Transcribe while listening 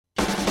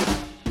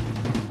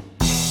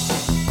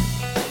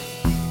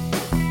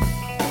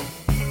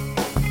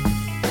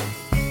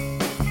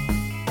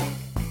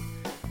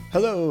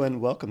Hello and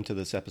welcome to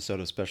this episode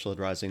of Special Ed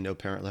Rising No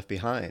Parent Left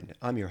Behind.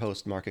 I'm your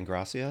host, Mark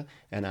Ingracia,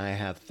 and I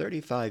have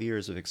 35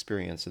 years of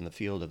experience in the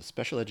field of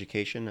special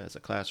education as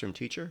a classroom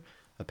teacher,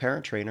 a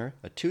parent trainer,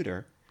 a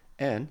tutor,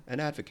 and an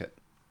advocate.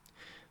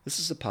 This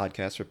is a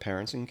podcast for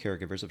parents and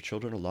caregivers of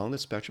children along the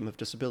spectrum of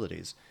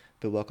disabilities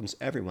that welcomes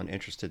everyone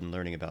interested in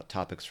learning about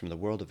topics from the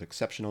world of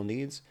exceptional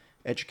needs,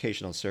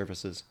 educational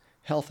services,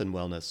 health and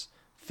wellness,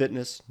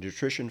 fitness,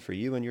 nutrition for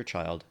you and your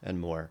child,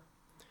 and more.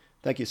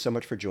 Thank you so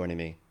much for joining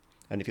me.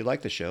 And if you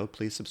like the show,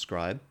 please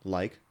subscribe,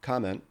 like,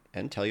 comment,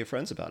 and tell your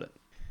friends about it.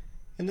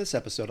 In this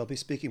episode, I'll be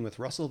speaking with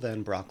Russell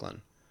Van Brocklen.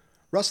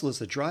 Russell is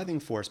the driving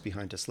force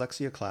behind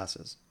dyslexia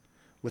classes.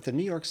 With the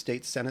New York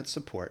State Senate's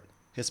support,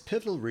 his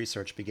pivotal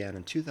research began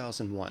in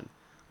 2001,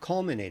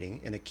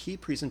 culminating in a key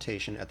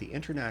presentation at the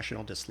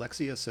International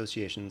Dyslexia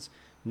Association's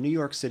New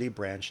York City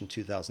branch in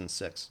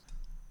 2006.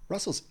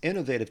 Russell's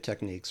innovative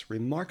techniques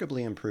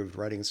remarkably improved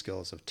writing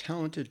skills of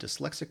talented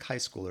dyslexic high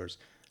schoolers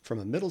from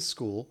a middle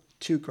school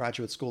to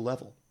graduate school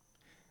level.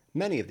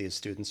 Many of these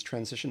students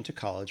transitioned to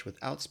college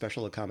without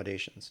special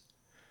accommodations.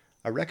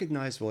 A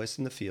recognized voice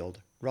in the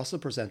field, Russell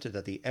presented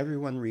at the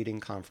Everyone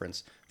Reading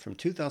Conference from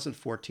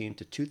 2014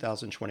 to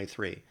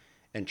 2023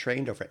 and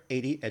trained over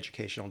 80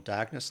 educational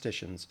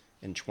diagnosticians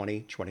in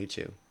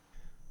 2022.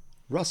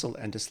 Russell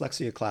and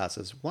Dyslexia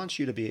Classes wants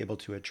you to be able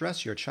to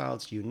address your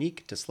child's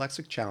unique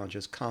dyslexic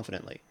challenges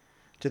confidently.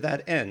 To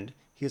that end,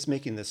 he is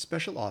making this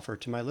special offer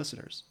to my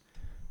listeners.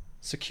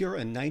 Secure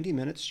a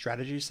 90-minute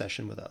strategy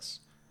session with us,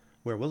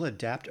 where we'll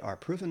adapt our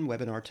proven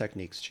webinar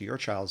techniques to your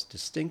child's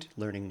distinct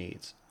learning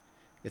needs.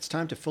 It's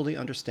time to fully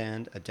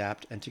understand,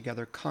 adapt, and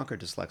together conquer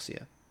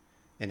dyslexia,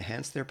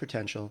 enhance their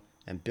potential,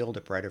 and build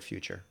a brighter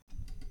future.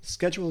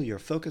 Schedule your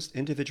focused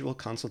individual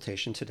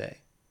consultation today.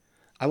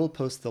 I will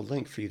post the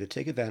link for you to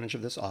take advantage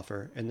of this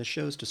offer in the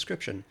show's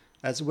description,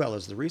 as well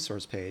as the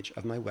resource page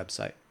of my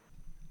website.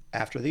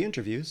 After the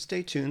interview,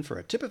 stay tuned for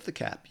a tip of the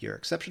cap, your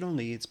exceptional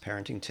needs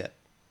parenting tip.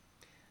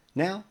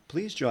 Now,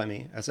 please join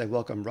me as I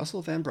welcome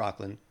Russell Van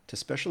Brocklen to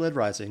Special Ed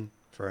Rising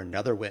for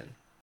another win.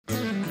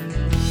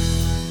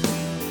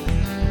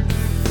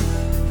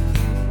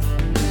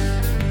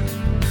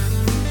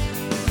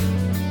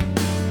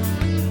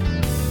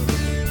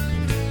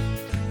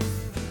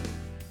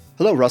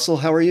 Hello, Russell.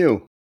 How are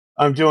you?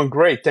 I'm doing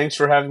great. Thanks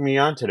for having me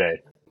on today.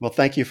 Well,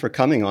 thank you for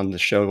coming on the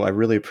show. I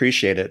really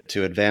appreciate it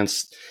to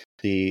advance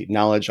the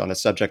knowledge on a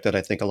subject that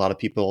I think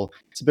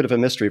it's a bit of a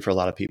mystery for a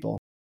lot of people.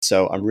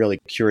 So I'm really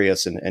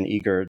curious and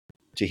eager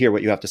to hear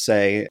what you have to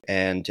say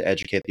and to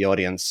educate the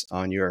audience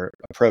on your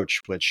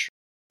approach, which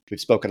we've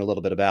spoken a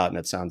little bit about, and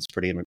it sounds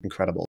pretty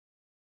incredible.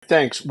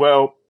 Thanks.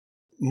 Well,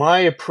 my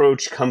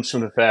approach comes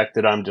from the fact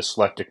that I'm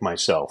dyslexic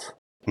myself.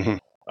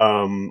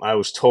 Mm-hmm. I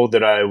was told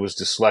that I was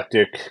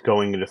dyslexic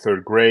going into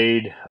third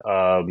grade.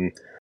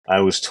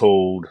 I was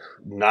told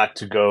not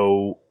to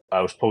go.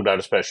 I was pulled out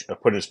of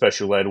put in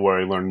special ed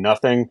where I learned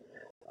nothing.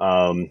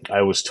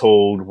 I was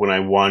told when I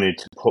wanted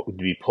to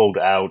be pulled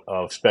out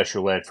of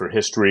special ed for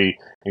history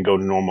and go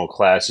to normal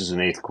classes in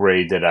 8th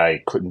grade that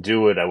I couldn't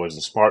do it. I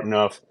wasn't smart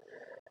enough.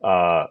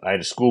 I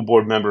had a school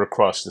board member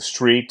across the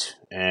street,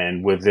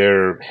 and with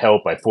their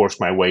help, I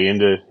forced my way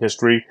into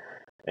history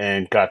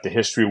and got the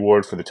history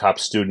award for the top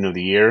student of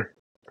the year.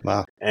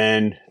 Wow.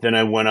 And then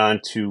I went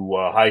on to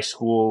high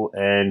school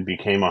and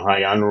became a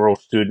high honor roll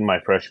student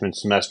my freshman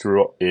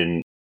semester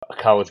in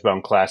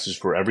college-bound classes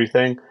for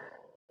everything.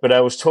 But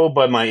I was told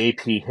by my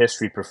AP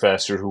history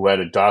professor, who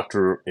had a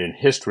doctorate in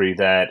history,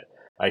 that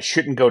I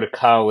shouldn't go to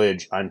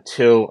college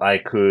until I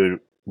could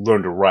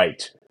learn to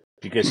write,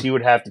 because he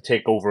would have to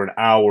take over an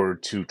hour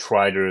to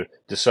try to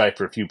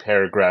decipher a few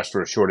paragraphs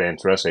for a short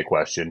answer essay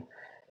question.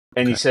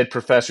 And He said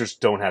professors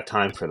don't have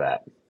time for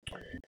that.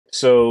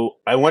 So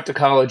I went to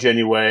college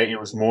anyway. It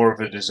was more of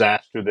a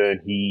disaster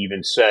than he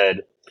even said.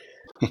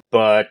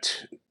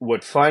 But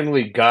what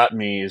finally got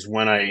me is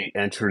when I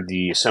entered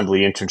the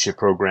assembly internship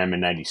program in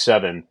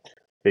 97,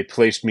 they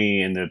placed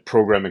me in the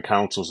program and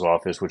counsel's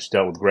office, which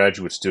dealt with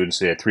graduate students.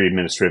 They had 3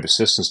 administrative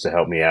assistants to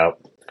help me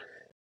out.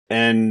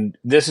 And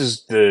this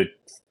is the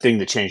thing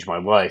that changed my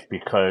life,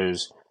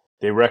 because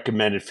they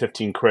recommended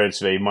 15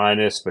 credits of A-,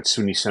 but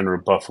SUNY Center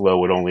of Buffalo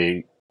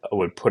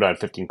would put on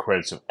 15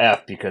 credits of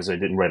F because I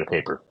didn't write a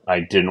paper. I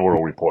did an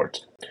oral report.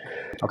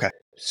 Okay.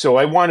 So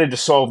I wanted to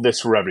solve this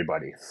for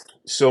everybody.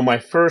 So my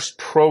first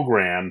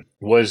program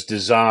was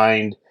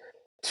designed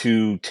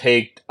to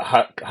take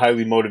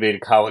highly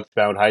motivated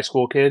college-bound high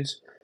school kids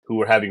who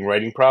were having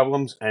writing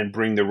problems and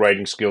bring their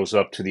writing skills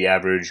up to the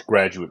average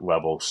graduate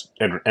level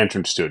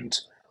entrance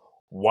students.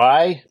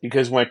 Why?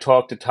 Because when I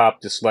talked to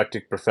top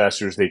dyslexic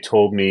professors, they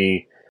told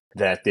me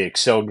that they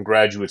excelled in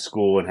graduate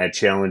school and had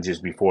challenges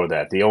before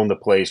that. They owned the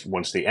place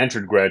once they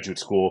entered graduate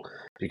school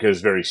because it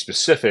was very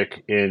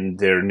specific in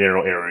their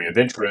narrow area of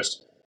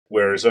interest,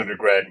 whereas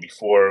undergrad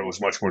before it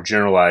was much more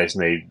generalized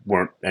and they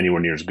weren't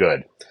anywhere near as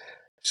good.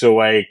 So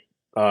I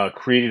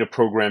created a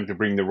program to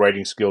bring the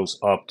writing skills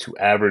up to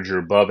average or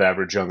above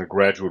average on the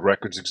graduate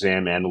records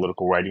exam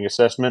analytical writing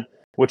assessment,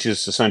 which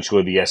is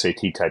essentially the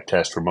SAT type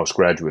test for most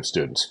graduate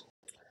students.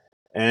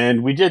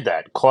 And we did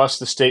that. Cost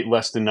the state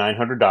less than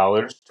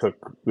 $900.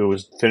 It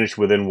was finished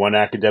within one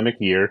academic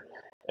year.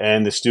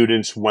 And the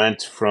students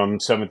went from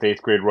 7th,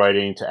 8th grade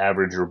writing to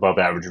average or above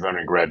average of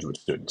undergraduate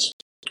students.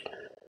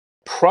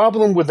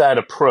 Problem with that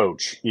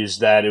approach is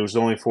that it was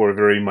only for a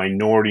very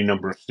minority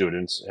number of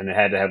students, and it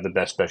had to have the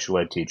best special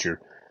ed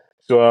teacher.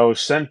 So I was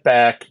sent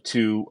back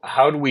to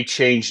how do we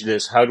change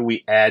this? How do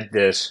we add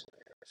this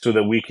so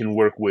that we can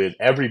work with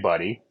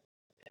everybody?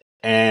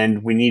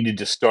 And we needed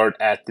to start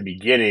at the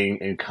beginning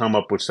and come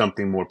up with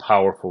something more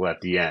powerful at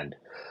the end.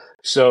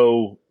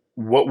 So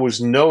what was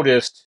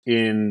noticed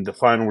in the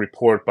final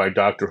report by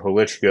Dr.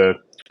 Holichka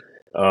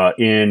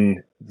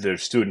in the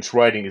students'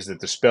 writing is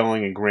that the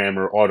spelling and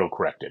grammar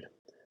auto-corrected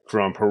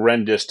from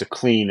horrendous to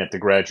clean at the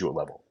graduate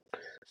level.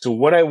 So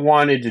what I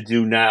wanted to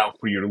do now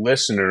for your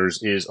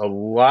listeners is a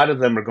lot of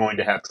them are going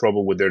to have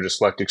trouble with their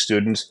dyslexic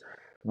students,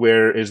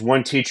 where, as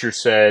one teacher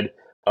said,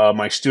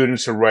 my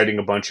students are writing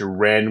a bunch of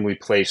randomly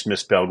placed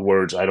misspelled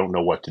words. I don't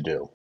know what to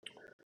do.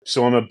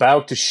 So I'm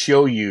about to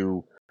show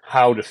you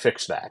how to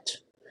fix that.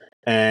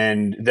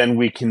 And then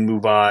we can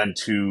move on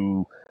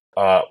to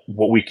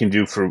what we can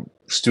do for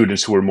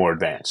students who are more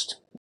advanced.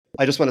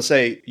 I just want to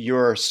say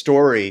your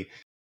story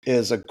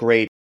is a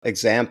great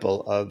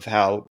example of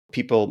how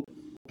people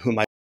who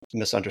might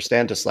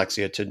misunderstand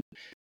dyslexia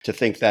to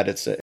think that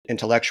it's an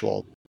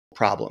intellectual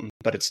problem,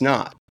 but it's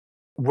not.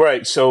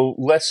 Right. So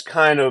let's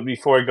kind of,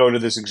 before I go into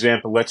this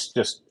example, let's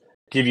just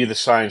give you the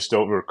science to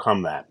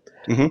overcome that.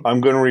 Mm-hmm.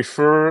 I'm going to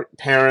refer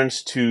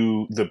parents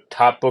to the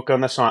top book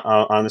on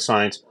the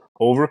science,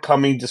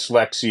 Overcoming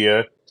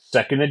Dyslexia,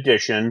 second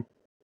edition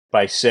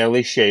by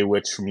Sally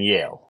Shaywitz from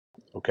Yale.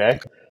 Okay?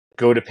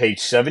 Go to page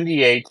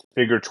 78,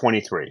 figure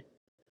 23.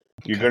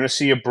 You're going to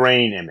see a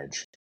brain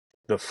image.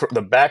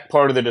 The back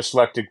part of the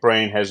dyslexic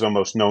brain has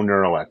almost no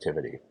neural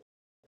activity.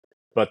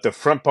 But the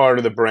front part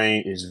of the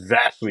brain is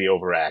vastly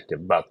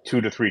overactive, about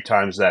 2 to 3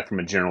 times that from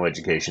a general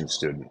education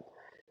student.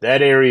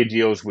 That area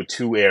deals with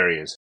 2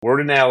 areas, word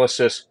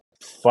analysis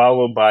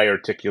followed by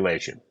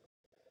articulation.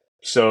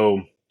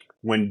 So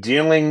when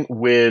dealing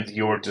with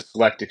your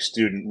dyslexic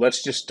student,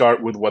 let's just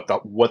start with what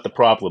the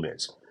problem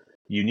is.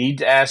 You need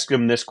to ask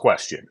them this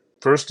question.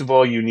 First of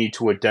all, you need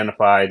to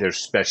identify their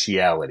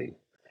speciality.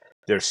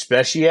 Their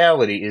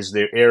speciality is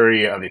their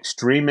area of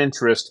extreme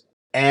interest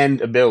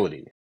and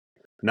ability.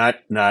 Not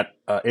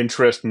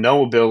interest,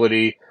 no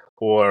ability,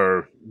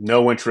 or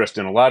no interest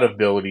and a lot of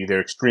ability.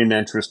 Their extreme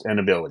interest and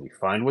ability.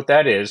 Find what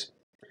that is,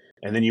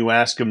 and then you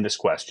ask them this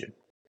question.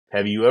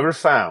 Have you ever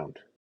found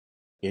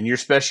in your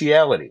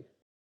speciality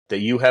that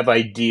you have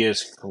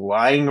ideas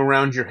flying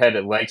around your head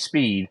at light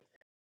speed?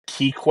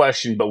 Key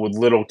question, but with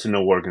little to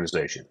no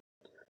organization.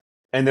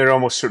 And they're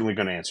almost certainly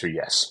going to answer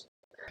yes.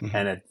 Mm-hmm.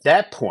 And at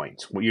that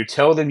point, what you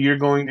tell them you're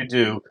going to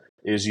do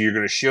is you're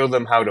going to show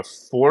them how to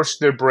force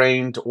their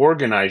brain to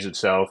organize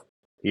itself.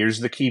 Here's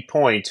the key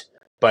point,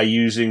 by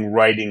using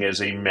writing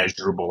as a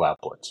measurable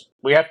output.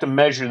 We have to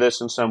measure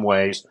this in some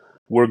ways.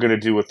 We're going to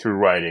do it through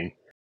writing.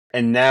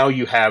 And now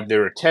you have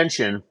their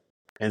attention.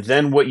 And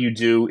then what you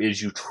do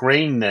is you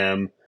train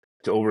them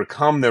to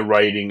overcome their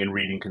writing and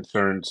reading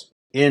concerns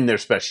in their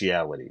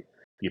speciality.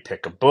 You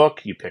pick a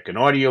book, you pick an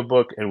audio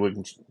book, and we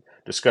can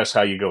discuss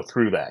how you go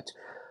through that.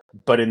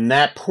 But in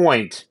that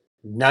point,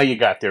 now you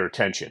got their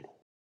attention.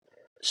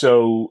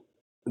 So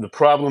the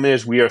problem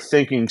is we are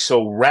thinking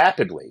so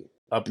rapidly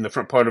up in the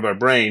front part of our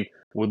brain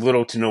with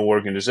little to no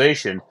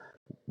organization.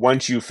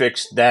 Once you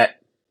fix that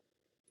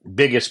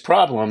biggest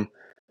problem,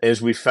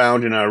 as we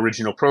found in our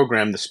original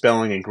program, the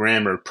spelling and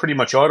grammar pretty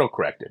much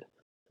auto-corrected.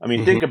 I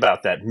mean, think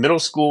about that. Middle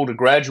school to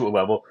graduate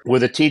level, where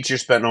the teacher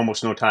spent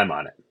almost no time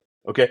on it.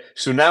 Okay,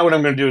 so now what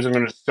I'm going to do is I'm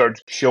going to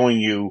start showing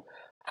you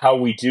how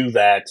we do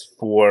that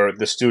for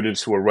the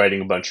students who are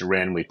writing a bunch of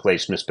randomly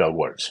placed misspelled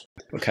words.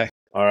 Okay.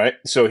 All right,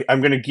 so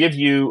I'm going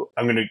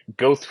to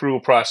go through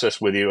a process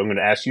with you. I'm going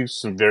to ask you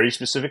some very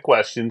specific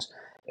questions.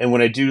 And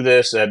when I do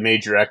this at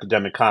major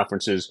academic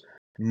conferences,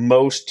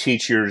 most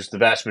teachers, the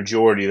vast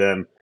majority of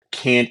them,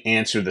 can't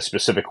answer the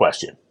specific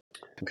question.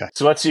 Okay.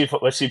 So let's see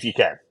if you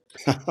can.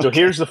 Okay. So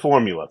here's the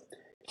formula.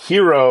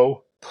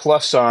 Hero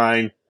plus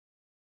sign,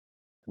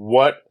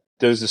 what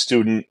does the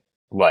student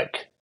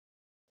like?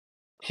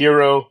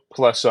 Hero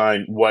plus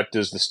sign, what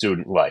does the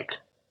student like?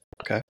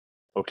 Okay.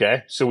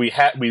 Okay, so we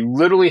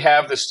literally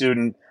have the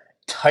student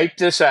type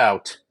this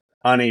out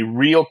on a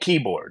real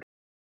keyboard,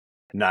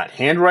 not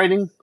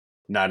handwriting,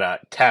 not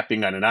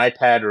tapping on an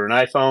iPad or an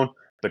iPhone,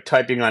 but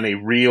typing on a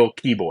real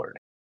keyboard.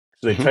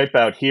 So they type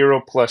out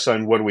hero plus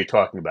sign, what are we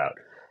talking about?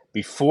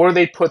 Before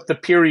they put the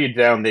period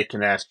down, they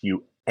can ask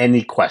you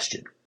any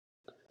question.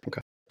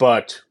 Okay.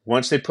 But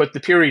once they put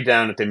the period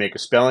down, if they make a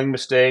spelling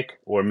mistake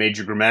or a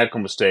major grammatical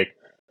mistake,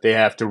 they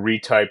have to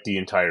retype the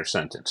entire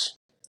sentence.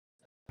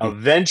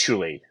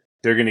 Eventually,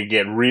 they're going to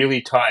get really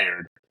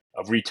tired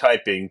of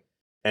retyping,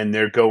 and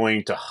they're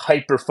going to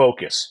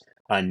hyper-focus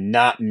on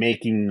not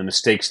making the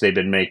mistakes they've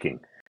been making.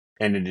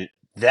 And at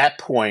that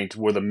point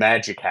where the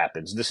magic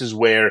happens, this is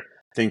where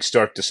things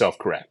start to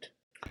self-correct.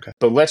 Okay.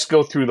 But let's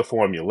go through the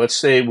formula. Let's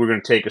say we're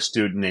going to take a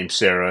student named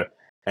Sarah,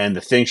 And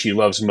the thing she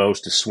loves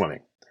most is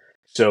swimming.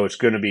 So it's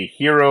going to be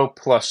hero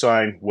plus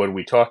sign, what are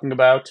we talking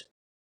about?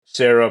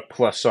 Sarah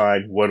plus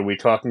sign, what are we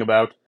talking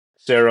about?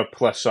 Sarah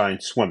plus sign,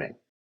 swimming.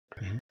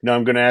 Mhm. Now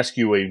I'm going to ask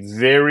you a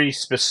very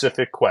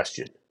specific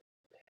question.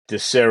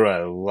 Does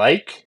Sarah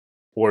like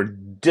or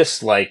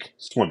dislike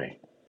swimming?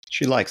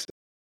 She likes it.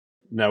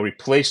 Now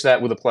replace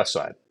that with a plus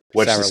sign.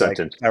 What's the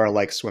sentence? Sarah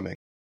likes swimming.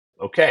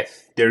 Okay,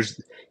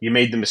 you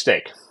made the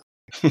mistake.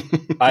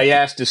 I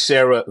asked, does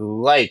Sarah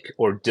like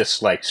or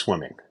dislike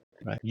swimming?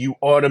 Right. You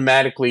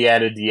automatically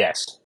added the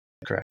S.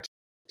 Correct.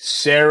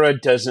 Sarah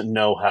doesn't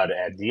know how to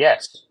add the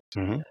S.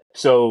 Mm-hmm.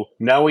 So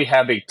now we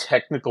have a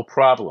technical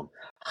problem.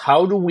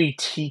 How do we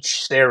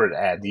teach Sarah to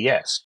add the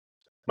S?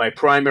 My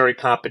primary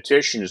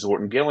competition is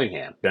Orton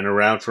Gillingham. Been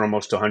around for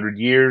almost 100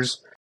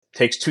 years.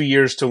 Takes 2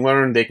 years to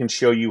learn. They can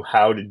show you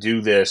how to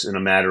do this in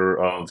a matter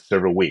of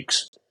several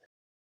weeks.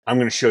 I'm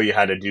going to show you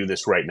how to do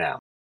this right now.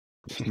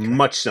 It's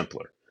much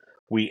simpler.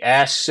 We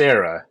asked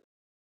Sarah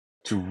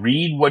to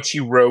read what she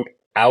wrote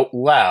out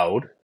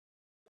loud,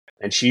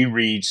 and she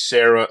reads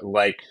Sarah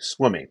like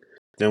swimming.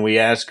 Then we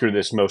ask her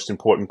this most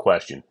important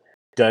question.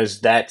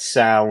 Does that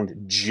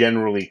sound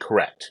generally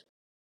correct?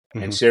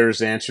 Mm-hmm. And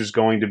Sarah's answer is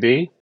going to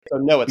be? So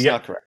no, it's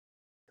not correct.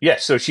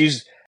 Yes, so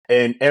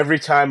and every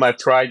time I've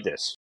tried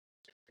this,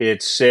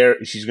 it's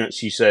Sarah,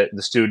 she said,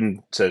 the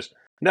student says,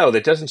 no,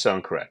 that doesn't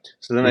sound correct.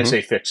 So then I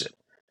say, fix it.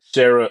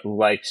 Sarah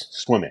likes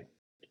swimming.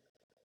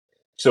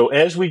 So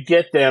as we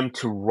get them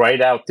to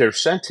write out their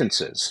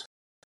sentences,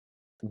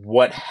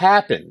 what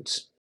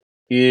happens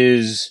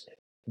is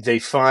they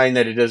find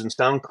that it doesn't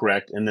sound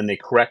correct, and then they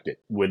correct it.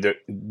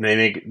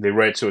 They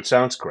write so it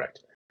sounds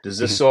correct. Does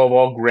this solve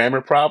all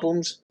grammar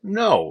problems?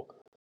 No.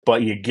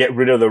 But you get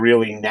rid of the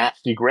really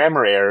nasty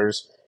grammar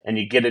errors, and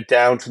you get it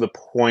down to the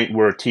point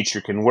where a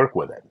teacher can work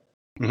with it.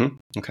 Mm-hmm.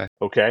 Okay.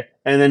 Okay?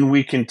 And then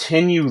we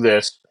continue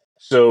this.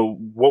 So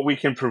what we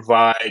can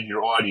provide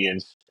your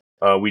audience,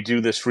 we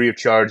do this free of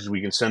charge.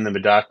 We can send them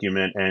a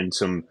document and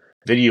some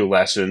video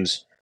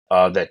lessons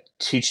that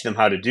teach them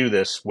how to do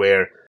this,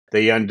 where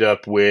they end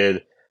up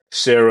with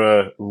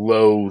Sarah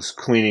loathes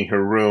cleaning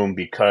her room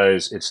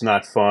because it's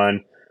not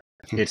fun,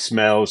 it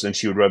smells, and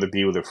she would rather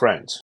be with her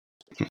friends.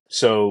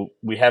 So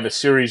we have a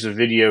series of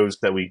videos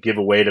that we give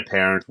away to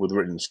parents with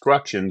written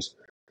instructions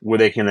where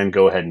they can then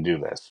go ahead and do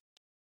this.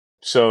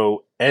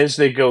 So as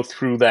they go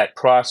through that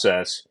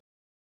process,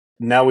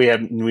 now we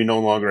no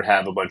longer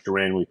have a bunch of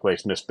randomly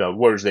placed misspelled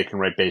words. They can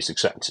write basic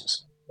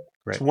sentences.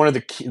 Right.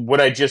 It's what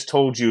I just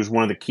told you is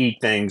one of the key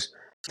things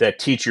that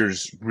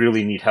teachers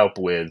really need help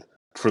with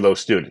for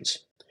those students.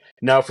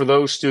 Now, for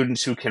those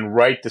students who can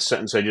write the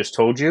sentence I just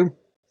told you,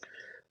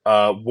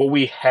 what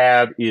we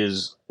have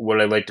is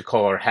what I like to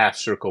call our half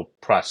circle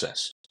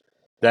process.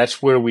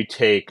 That's where we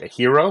take a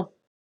hero,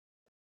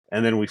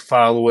 and then we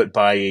follow it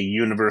by a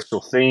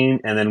universal theme,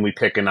 and then we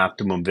pick an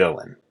optimum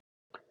villain.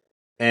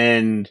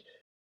 And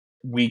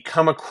we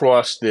come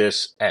across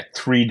this at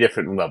 3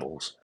 different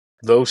levels.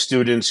 Those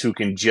students who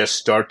can just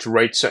start to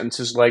write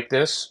sentences like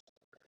this,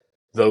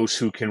 those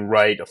who can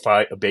write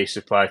a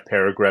basic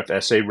 5-paragraph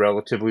essay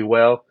relatively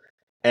well,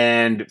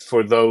 and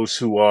for those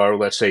who are,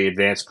 let's say,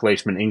 advanced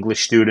placement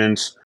English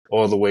students,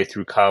 all the way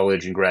through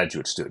college and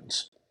graduate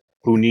students,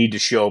 who need to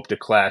show up to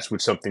class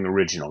with something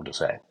original to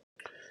say.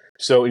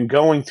 So in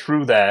going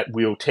through that,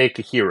 we'll take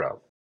a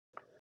hero.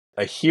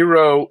 A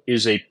hero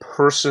is a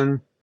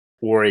person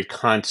or a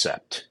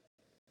concept.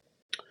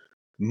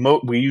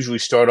 We usually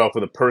start off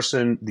with a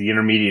person. The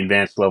intermediate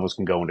advanced levels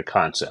can go into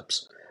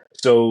concepts.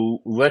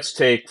 So let's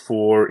take,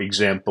 for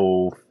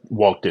example,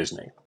 Walt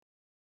Disney.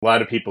 A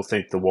lot of people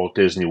think that Walt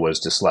Disney was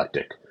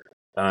dyslexic,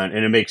 and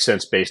it makes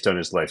sense based on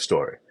his life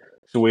story.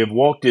 So we have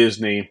Walt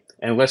Disney,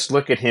 and let's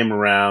look at him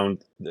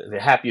around.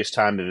 The happiest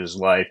time of his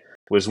life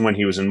was when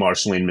he was in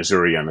Marceline,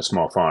 Missouri on a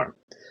small farm.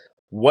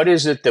 What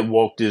is it that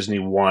Walt Disney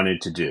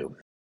wanted to do?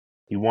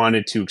 He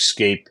wanted to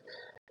escape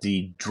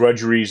the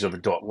drudgeries of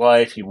adult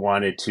life. He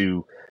wanted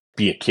to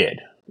be a kid,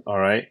 all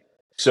right?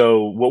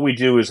 So what we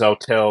do is I'll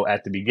tell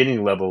at the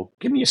beginning level,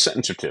 give me a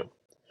sentence or two.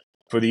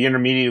 For the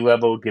intermediate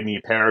level, give me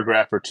a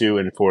paragraph or two.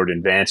 And for an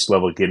advanced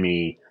level, give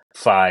me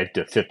 5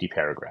 to 50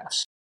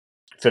 paragraphs.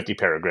 50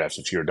 paragraphs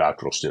if you're a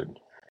doctoral student.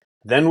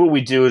 Then what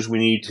we do is we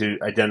need to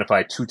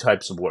identify 2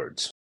 types of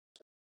words.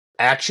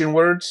 Action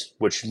words,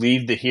 which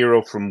lead the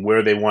hero from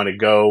where they want to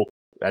go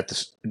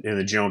in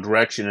the general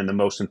direction, and the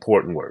most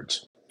important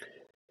words.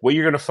 What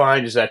you're going to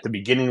find is at the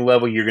beginning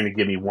level, you're going to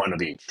give me 1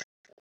 of each.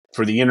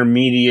 For the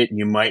intermediate,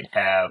 you might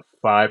have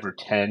 5 or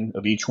 10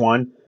 of each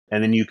one,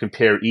 and then you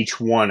compare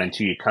each one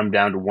until you come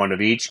down to 1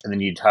 of each, and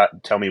then you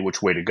tell me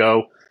which way to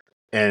go.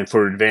 And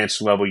for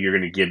advanced level, you're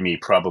going to give me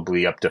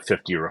probably up to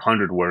 50 or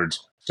 100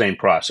 words, same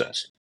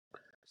process.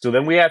 So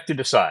then we have to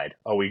decide,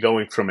 are we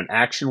going from an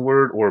action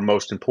word or a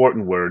most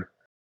important word?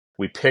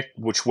 We pick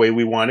which way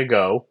we want to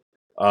go.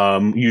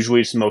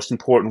 Usually it's the most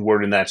important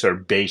word, and that's our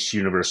base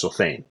universal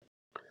theme.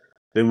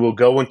 Then we'll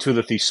go into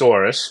the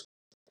thesaurus.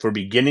 For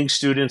beginning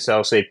students,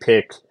 I'll say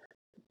pick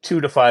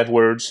 2 to 5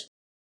 words,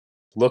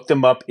 look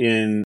them up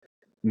in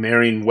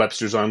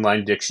Merriam-Webster's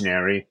online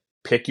dictionary,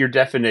 pick your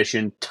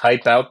definition,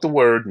 type out the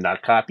word,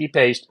 not copy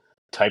paste,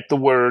 type the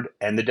word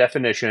and the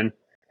definition,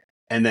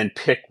 and then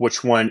pick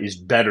which one is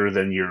better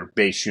than your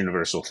base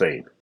universal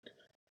theme.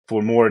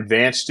 For more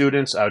advanced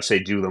students, I would say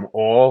do them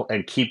all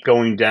and keep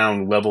going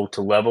down level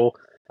to level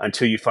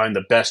until you find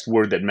the best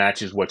word that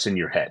matches what's in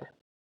your head.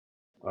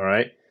 All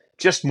right?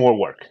 Just more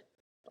work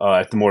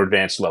at the more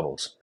advanced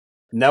levels.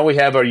 Now we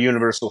have our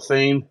universal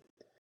theme.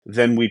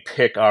 Then we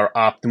pick our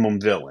optimum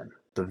villain.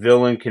 The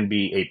villain can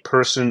be a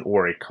person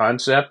or a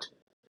concept,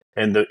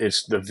 and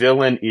the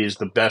villain is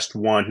the best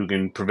one who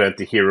can prevent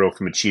the hero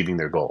from achieving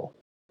their goal.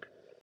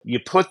 You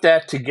put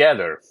that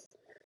together,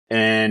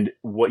 and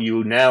what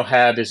you now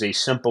have is a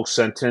simple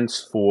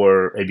sentence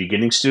for a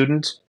beginning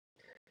student,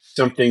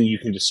 something you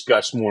can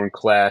discuss more in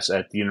class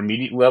at the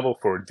intermediate level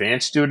for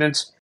advanced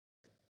students.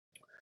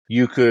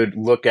 You could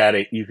look at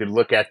it, you could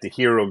look at the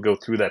hero, go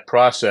through that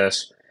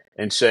process,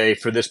 and say,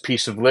 for this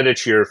piece of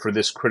literature, for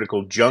this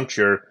critical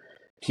juncture,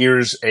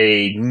 here's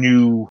a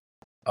new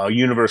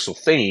universal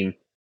theme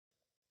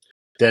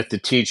that the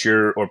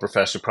teacher or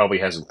professor probably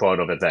hasn't thought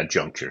of at that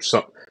juncture,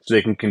 so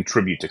they can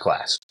contribute to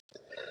class.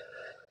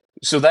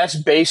 So that's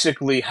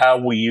basically how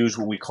we use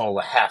what we call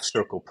a half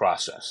circle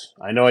process.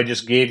 I know I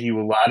just gave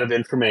you a lot of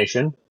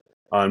information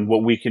on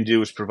what we can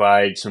do is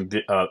provide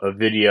a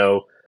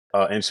video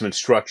and some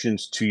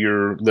instructions to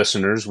your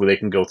listeners where they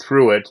can go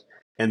through it.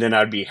 And then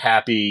I'd be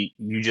happy,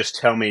 you just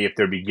tell me if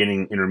they're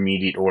beginning,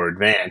 intermediate, or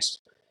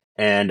advanced,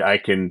 and I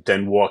can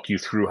then walk you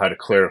through how to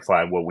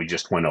clarify what we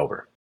just went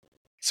over.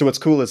 So what's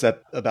cool is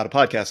that about a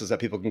podcast is that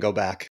people can go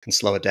back and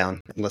slow it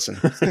down and listen.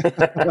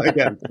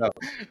 Again, so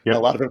Yep. A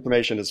lot of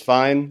information is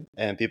fine,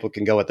 and people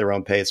can go at their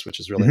own pace, which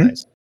is really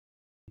nice.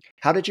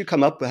 How did you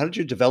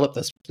develop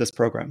this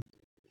program?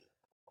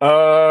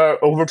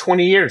 Over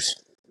 20 years.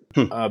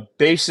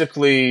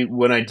 Basically,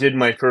 when I did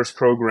my first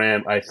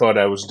program, I thought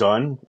I was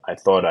done. I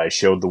thought I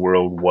showed the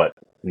world what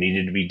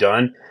needed to be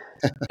done.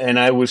 And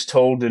I was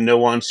told in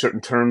no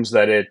uncertain terms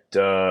that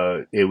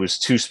it was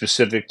too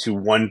specific to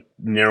one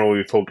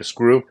narrowly focused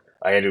group.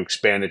 I had to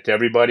expand it to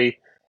everybody.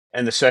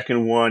 And the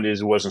second one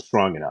is it wasn't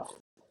strong enough.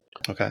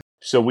 Okay.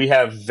 So we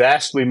have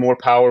vastly more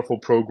powerful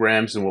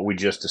programs than what we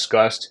just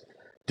discussed.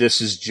 This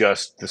is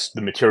just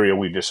the material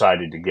we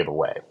decided to give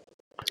away.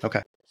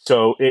 Okay.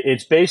 So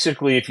it's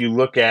basically, if you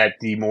look at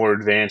the more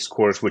advanced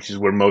course, which is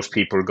where most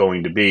people are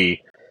going to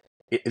be,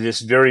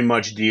 this very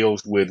much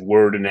deals with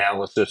word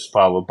analysis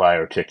followed by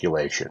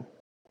articulation.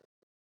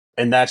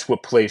 And that's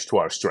what plays to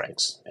our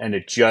strengths. And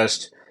it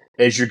just,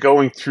 as you're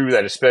going through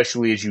that,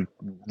 especially as you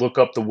look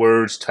up the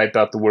words, type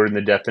out the word in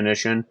the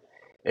definition,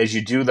 as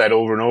you do that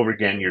over and over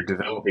again, you're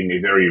developing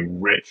a very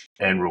rich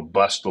and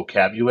robust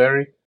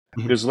vocabulary.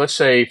 Mm-hmm. Because let's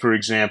say, for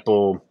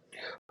example,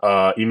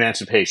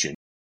 emancipation.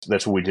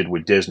 That's what we did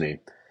with Disney.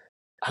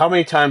 How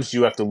many times do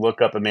you have to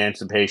look up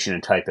emancipation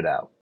and type it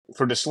out?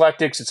 For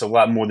dyslexics, it's a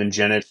lot more than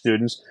gen ed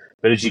students.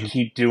 But as you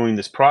keep doing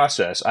this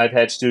process, I've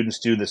had students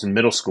do this in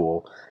middle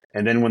school.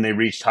 And then when they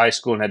reached high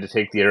school and had to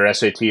take their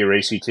SAT or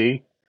ACT,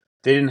 they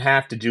didn't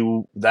have to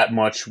do that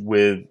much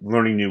with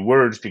learning new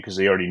words because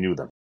they already knew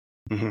them.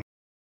 Mm-hmm.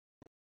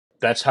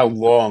 That's how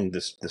long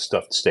this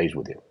stuff stays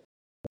with you.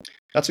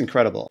 That's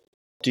incredible.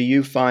 Do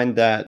you find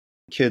that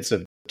kids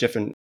of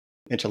different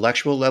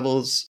intellectual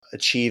levels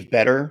achieve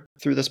better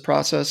through this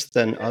process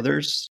than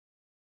others?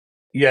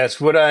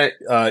 Yes,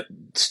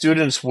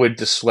 students with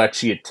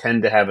dyslexia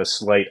tend to have a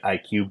slight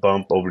IQ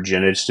bump over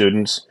gen ed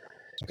students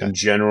in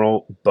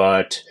general,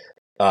 but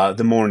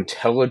the more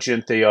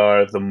intelligent they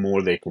are, the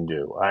more they can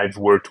do. I've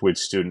worked with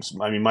students.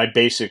 I mean, my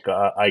basic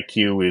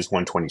IQ is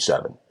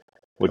 127,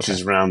 which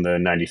is around the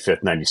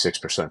 95th,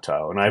 96th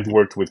percentile. And I've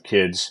worked with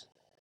kids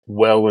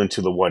well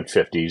into the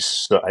 150s.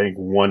 So I think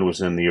one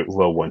was in the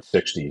low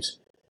 160s.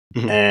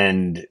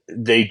 And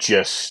they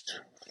just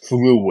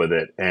flew with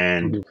it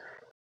and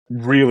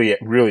really,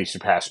 really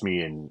surpassed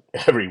me in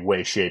every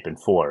way, shape,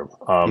 and form.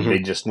 They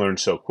just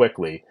learned so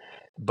quickly.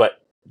 But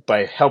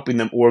by helping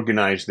them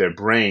organize their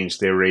brains,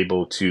 they were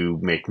able to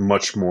make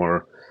much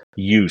more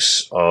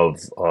use of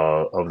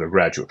their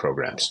graduate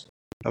programs.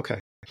 Okay.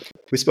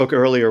 We spoke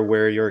earlier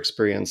where your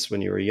experience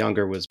when you were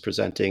younger was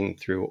presenting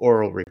through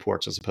oral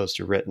reports as opposed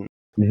to written.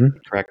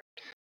 Correct?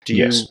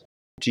 Yes.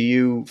 Do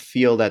you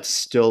feel that's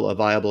still a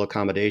viable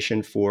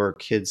accommodation for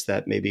kids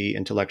that maybe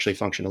intellectually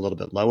function a little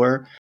bit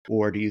lower?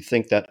 Or do you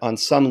think that on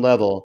some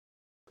level,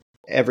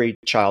 every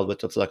child with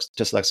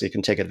dyslexia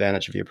can take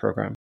advantage of your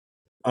program?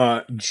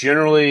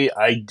 Generally,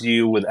 I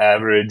deal with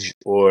average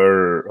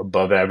or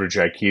above average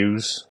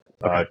IQs,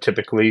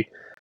 typically.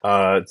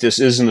 This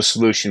isn't a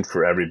solution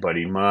for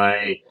everybody.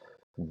 My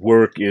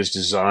work is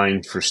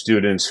designed for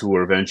students who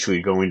are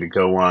eventually going to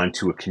go on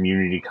to a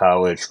community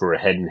college for a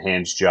head and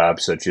hands job,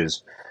 such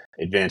as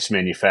advanced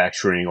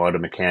manufacturing, auto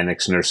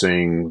mechanics,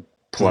 nursing,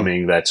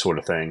 plumbing, that sort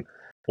of thing,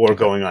 or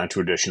going on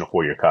to additional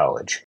four-year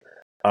college.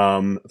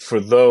 For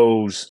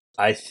those,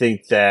 I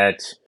think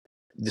that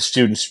the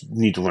students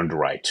need to learn to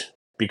write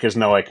because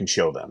now I can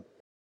show them.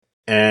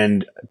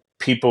 And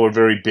people are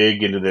very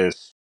big into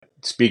this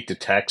speak to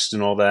text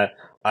and all that.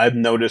 I've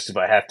noticed if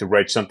I have to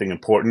write something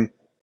important,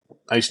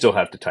 I still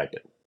have to type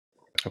it.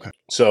 Okay.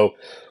 So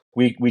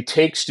we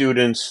take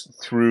students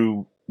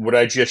through what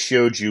I just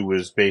showed you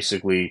was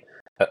basically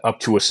up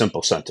to a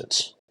simple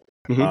sentence.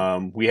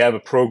 We have a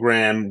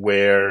program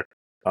where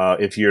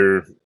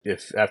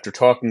if after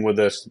talking with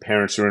us, the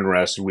parents are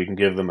interested, we can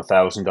give them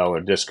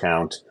 $1,000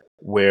 discount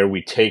where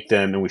we take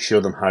them and we show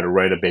them how to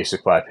write a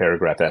basic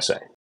 5-paragraph essay.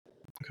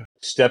 Okay.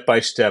 Step by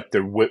step,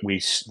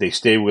 they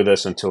stay with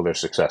us until they're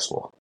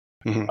successful.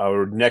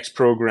 Our next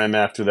program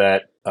after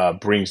that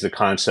brings the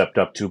concept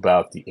up to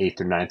about the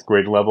 8th or 9th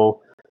grade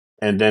level.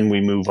 And then we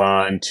move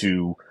on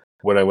to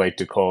what I like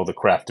to call the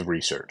craft of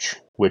research,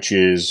 which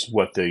is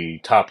what the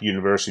top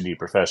university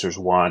professors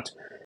want,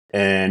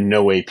 and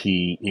no AP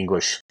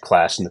English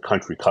class in the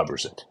country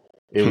covers it.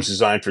 It was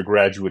designed for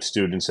graduate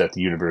students at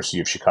the University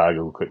of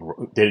Chicago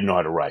who didn't know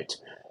how to write.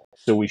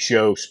 So we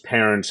show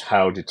parents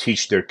how to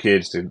teach their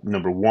kids to,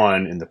 number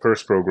one, in the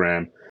first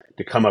program,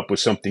 to come up with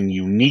something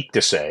unique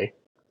to say.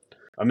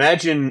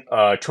 Imagine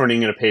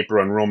turning in a paper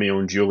on Romeo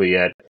and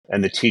Juliet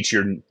and the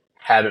teacher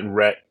hadn't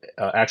read,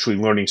 actually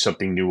learning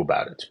something new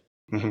about it.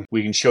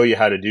 We can show you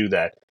how to do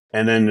that.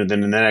 And then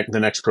the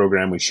next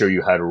program, we show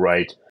you how to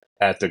write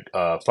at the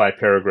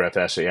 5-paragraph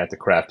essay at the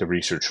craft of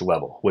research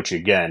level, which,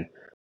 again,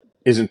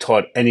 isn't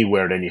taught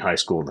anywhere at any high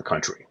school in the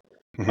country.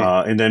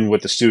 And then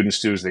what the students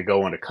do is they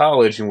go on to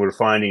college, and we're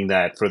finding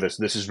that for this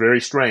is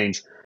very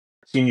strange.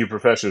 Senior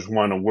professors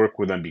want to work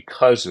with them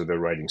because of their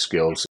writing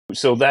skills.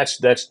 So that's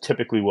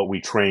typically what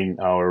we train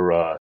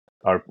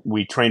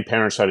we train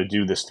parents how to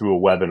do this through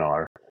a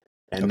webinar.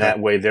 And that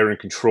way they're in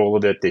control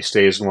of it. They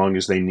stay as long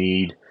as they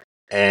need.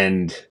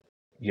 And,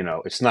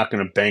 it's not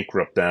going to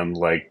bankrupt them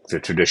like the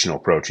traditional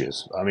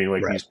approaches. I mean,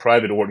 these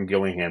private Orton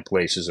Gillingham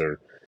places are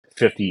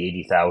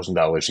 $50,000,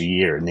 $80,000 a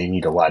year, and they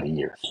need a lot of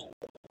years.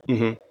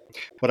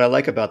 What I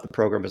like about the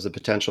program is the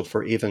potential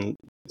for even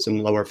some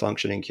lower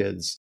functioning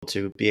kids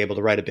to be able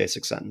to write a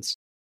basic sentence.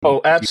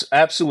 Oh,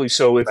 absolutely.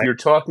 So if you're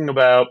talking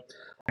about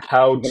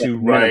how to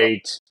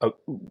write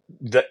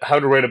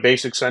a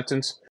basic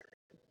sentence,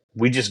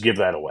 we just give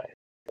that away.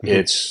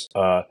 It's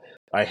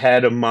I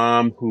had a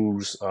mom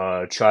whose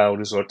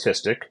child is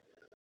autistic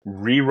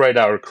rewrite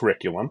our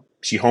curriculum.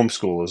 She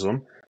homeschools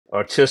them.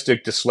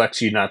 Autistic,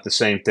 dyslexia, not the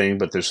same thing,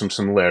 but there's some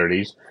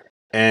similarities.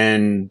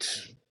 And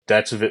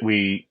that's of it.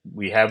 We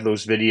have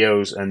those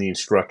videos and the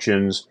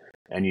instructions,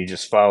 and you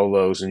just follow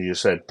those, and you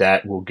just said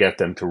that will get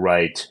them to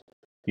write.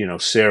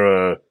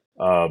 Sarah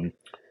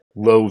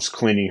loathes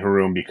cleaning her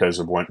room because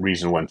of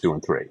reason 1, 2,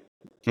 and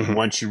 3.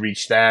 Once you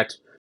reach that,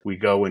 we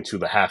go into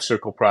the half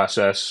circle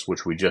process,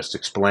 which we just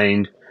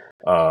explained.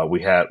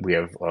 We have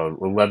a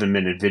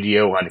 11-minute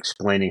video on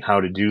explaining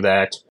how to do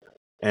that.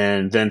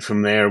 And then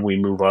from there, we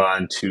move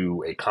on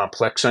to a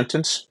complex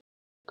sentence.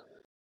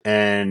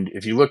 And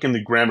if you look in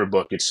the grammar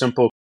book, it's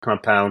simple,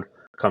 compound,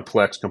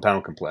 complex,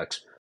 compound, complex.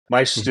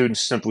 My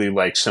students simply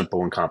like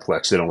simple and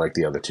complex. They don't like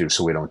the other two,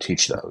 so we don't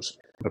teach those.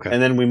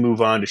 And then we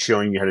move on to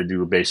showing you how to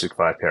do a basic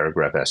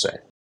 5-paragraph essay,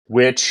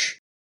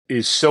 which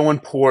is so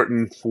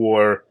important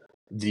for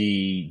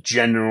the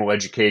general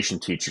education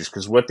teachers,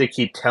 because what they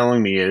keep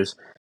telling me is,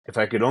 if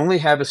I could only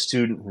have a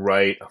student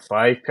write a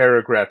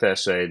 5-paragraph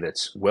essay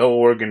that's well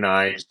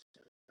organized,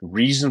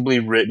 reasonably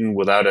written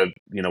with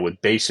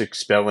basic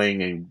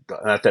spelling and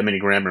not that many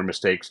grammar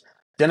mistakes,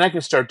 then I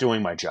can start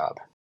doing my job.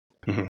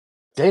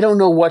 They don't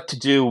know what to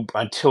do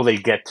until they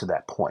get to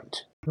that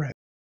point. Right.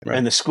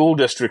 And the school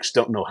districts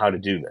don't know how to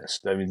do this.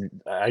 I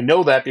mean, I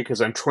know that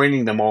because I'm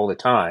training them all the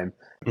time.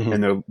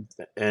 And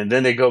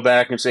then they go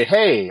back and say,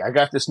 hey, I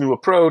got this new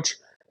approach.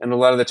 And a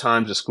lot of the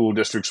times the school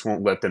districts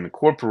won't let them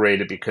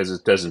incorporate it because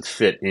it doesn't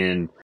fit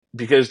in.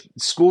 Because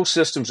school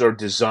systems are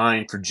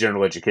designed for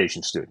general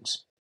education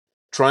students.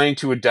 Trying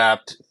to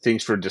adapt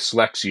things for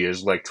dyslexia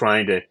is like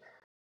trying to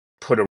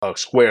put a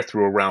square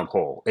through a round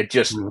hole. It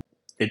just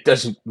it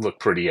doesn't look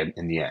pretty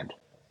in the end.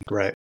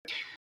 Right.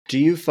 Do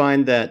you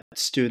find that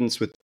students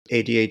with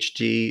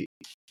ADHD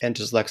and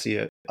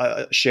dyslexia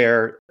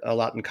share a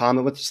lot in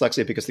common with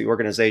dyslexia because the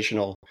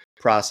organizational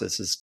process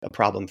is a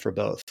problem for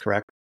both,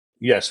 correct?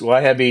 Yes. Well,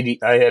 I have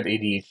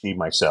ADHD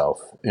myself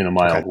in a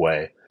mild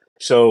way.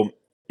 So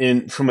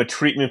from a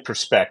treatment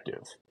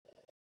perspective,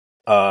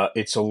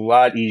 it's a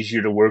lot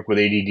easier to work with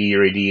ADD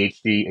or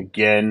ADHD.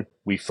 Again,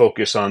 we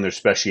focus on their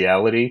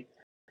speciality.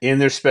 In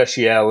their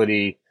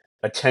speciality,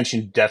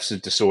 attention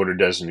deficit disorder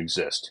doesn't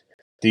exist.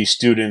 These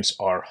students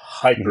are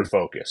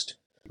hyper-focused.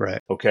 Right.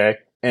 Okay?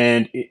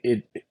 And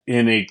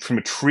from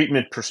a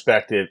treatment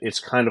perspective, it's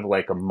kind of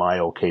like a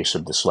mild case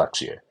of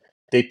dyslexia.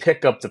 They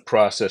pick up the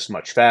process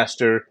much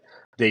faster.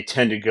 They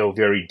tend to go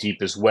very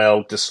deep as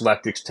well.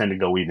 Dyslexics tend to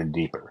go even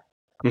deeper.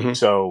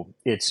 So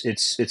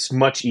it's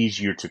much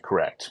easier to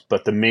correct.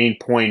 But the main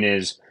point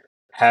is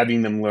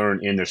having them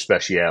learn in their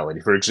speciality.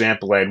 For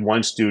example, I had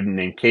one student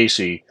named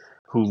Casey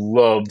who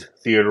loved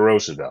Theodore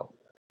Roosevelt.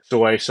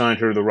 So I assigned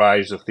her The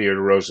Rise of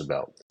Theodore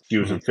Roosevelt. She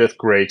was in 5th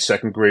grade,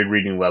 2nd grade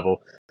reading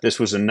level. This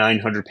was a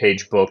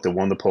 900-page book that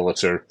won the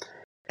Pulitzer.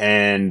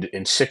 And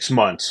in 6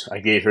 months, I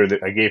gave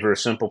her a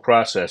simple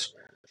process.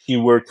 she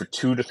worked for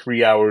 2 to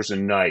 3 hours a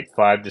night,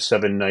 5 to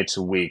 7 nights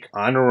a week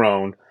on her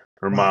own.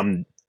 Her Wow.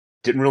 mom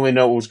didn't really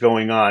know what was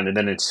going on. And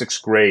then in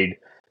sixth grade,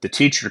 the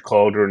teacher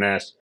called her and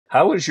asked,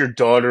 "How is your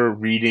daughter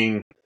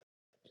reading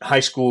high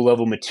school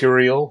level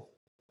material?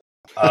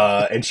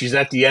 And she's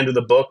at the end of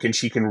the book and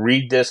she can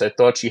read this. I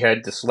thought she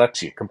had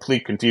dyslexia,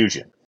 complete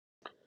confusion."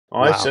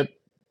 Well, I Wow. said,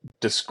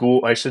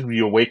 I said,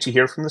 you'll wait to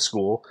hear from the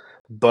school.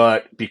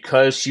 But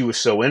because she was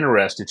so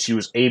interested, she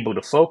was able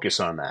to focus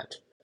on that.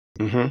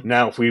 Hmm.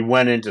 Now, if we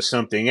went into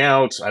something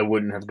else, I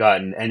wouldn't have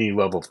gotten any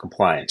level of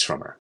compliance from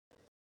her.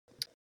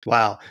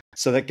 Wow.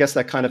 So I guess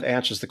that kind of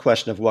answers the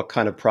question of what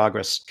kind of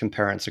progress can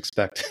parents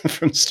expect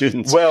from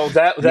students. Well,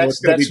 I know it's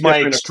going to be that's my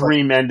different across.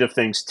 extreme end of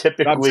things. I'm saying it's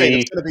Typically,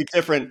 going to be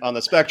different on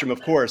the spectrum,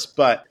 of course,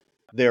 but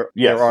yeah.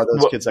 there are those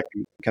Well, kids that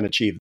can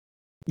achieve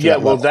to yeah.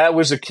 that Well, level. that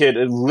was a kid.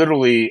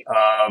 Literally,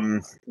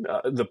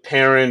 the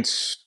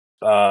parents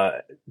uh,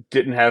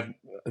 didn't have.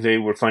 They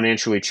were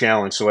financially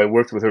challenged, so I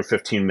worked with her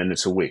 15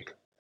 minutes a week.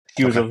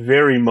 She was Okay. a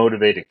very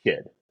motivated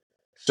kid.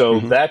 So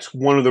Hmm. that's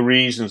one of the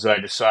reasons I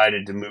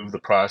decided to move the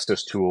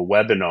process to a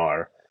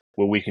webinar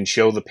where we can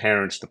show the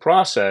parents the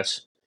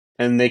process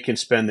and they can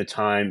spend the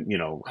time,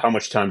 how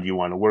much time do you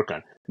want to work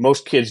on?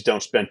 Most kids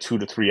don't spend 2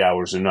 to 3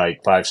 hours a night,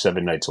 5,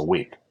 7 nights a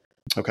week.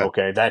 Okay.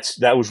 Okay,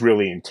 that was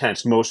really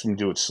intense. Most of them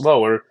do it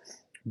slower,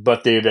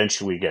 but they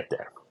eventually get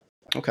there.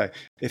 Okay.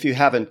 If you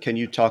haven't, can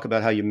you talk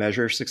about how you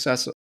measure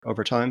success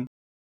over time?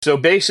 So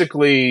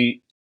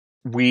basically,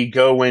 we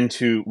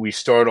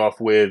start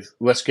off with,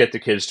 let's get the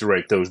kids to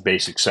write those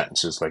basic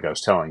sentences like I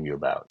was telling you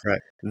about.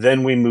 Right.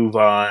 Then we move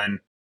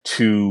on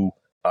to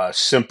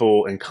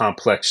simple and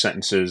complex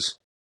sentences.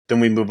 Then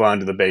we move on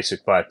to the basic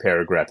 5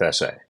 paragraph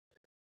essay.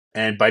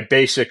 And by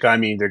basic, I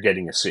mean they're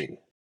getting a C.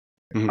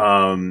 Hmm.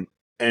 Um,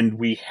 and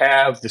we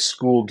have the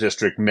school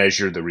district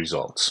measure the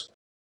results.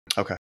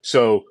 Okay.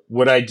 So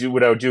what I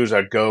would do is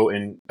I'd go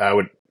and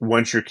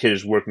once your kid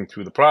is working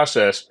through the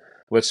process,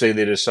 let's say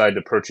they decide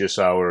to purchase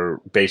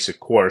our basic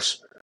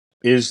course,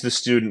 is the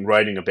student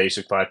writing a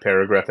basic 5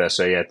 paragraph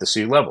essay at the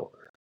C level?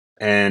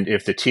 And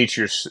if the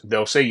teachers,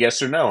 they'll say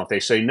yes or no. If they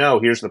say no,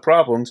 here's the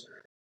problems,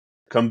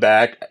 come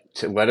back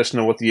to let us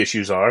know what the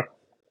issues are,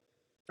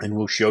 and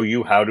we'll show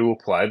you how to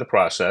apply the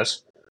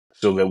process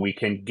so that we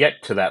can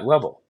get to that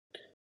level.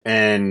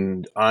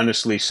 And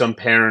honestly, some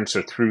parents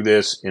are through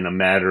this in a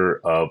matter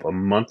of a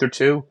month or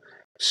two.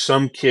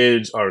 Some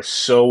kids are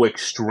so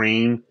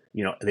extreme,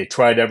 they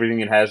tried everything,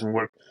 it hasn't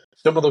worked.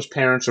 Some of those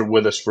parents are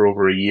with us for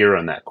over a year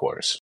on that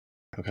course.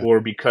 Okay. Or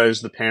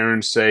because the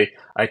parents say,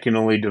 I can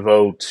only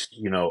devote,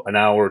 an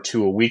hour or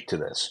two a week to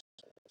this.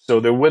 So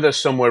they're with us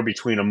somewhere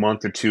between a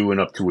month or two and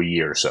up to a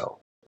year or so.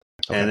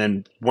 Okay. And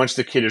then once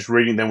the kid is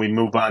reading, then we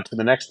move on to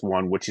the next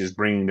one, which is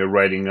bringing their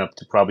writing up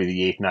to probably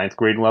the 8th, ninth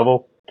grade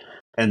level.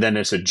 And then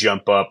it's a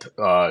jump up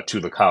to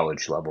the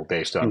college level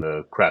based on Mm.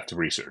 the craft of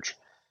research.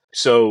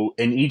 So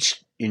in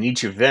each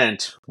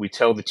event, we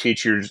tell the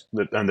teachers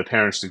and the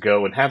parents to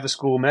go and have the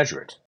school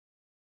measure it,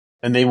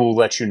 and they will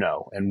let you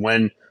know. And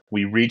when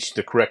we reach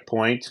the correct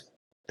point,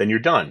 then you're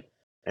done.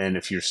 And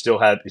if you still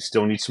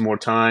need some more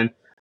time,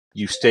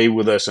 you stay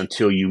with us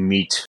until you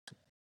meet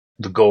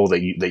the goal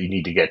that you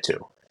need to get to.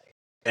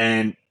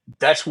 And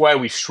that's why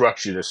we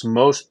structure this.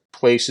 Most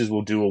places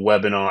will do a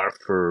webinar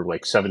for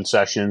like 7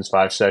 sessions,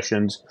 5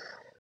 sessions.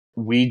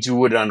 We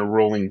do it on a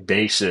rolling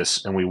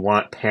basis, and we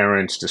want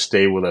parents to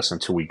stay with us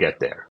until we get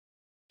there.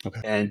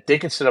 Okay. And they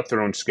can set up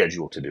their own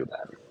schedule to do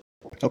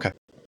that. Okay.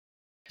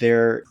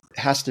 There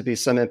has to be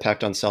some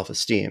impact on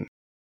self-esteem.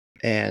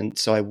 And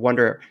so I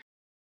wonder,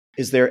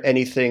 is there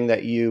anything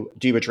that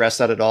do you address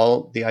that at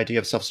all, the idea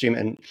of self-esteem?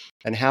 And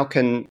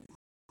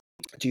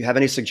do you have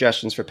any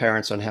suggestions for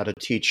parents on how to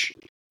teach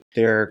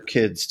their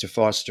kids to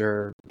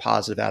foster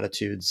positive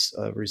attitudes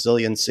of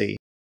resiliency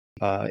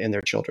in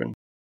their children?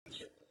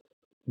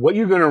 What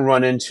you're going to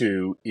run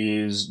into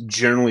is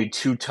generally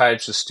 2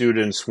 types of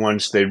students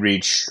once they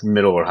reach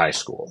middle or high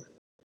school.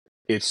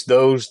 It's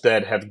those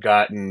that have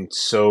gotten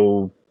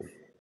so,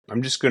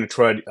 I'm just going to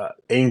try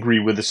angry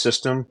with the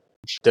system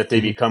that they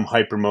Hmm. become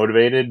hyper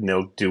motivated and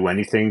they'll do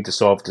anything to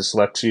solve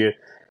dyslexia,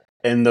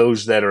 and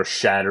those that are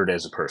shattered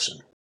as a person.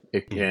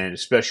 It can,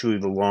 especially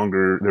the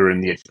longer they're in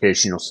the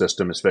educational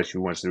system, especially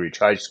once they reach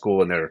high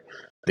school and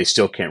they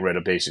still can't write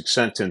a basic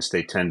sentence,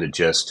 they tend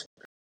to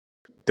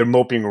they're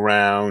moping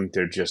around.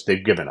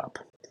 They've given up.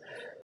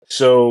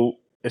 So,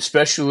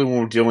 especially when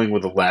we're dealing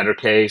with the latter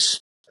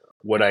case,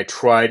 what I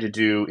try to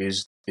do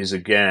is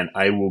again,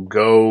 I'll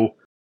go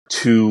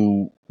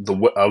to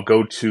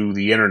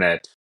the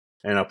internet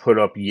and I'll put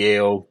up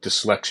Yale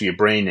dyslexia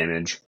brain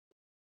image,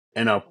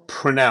 and I'll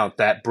print out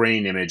that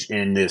brain image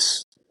in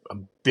this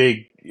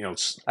big,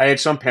 I had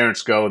some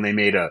parents go and they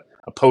made a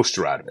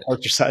poster out of it.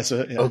 Exercise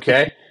it, yeah.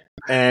 Okay.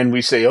 And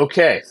we say,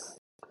 okay,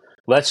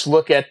 let's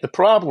look at the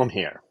problem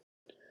here.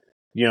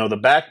 The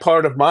back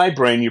part of my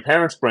brain, your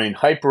parents' brain,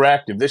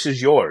 hyperactive. This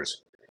is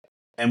yours.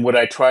 And what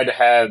I try to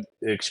have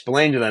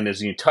explain to them is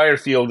the entire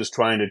field is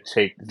trying to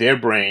take their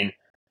brain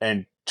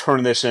and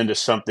turn this into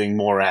something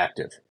more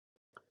active.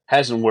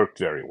 Hasn't worked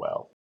very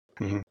well.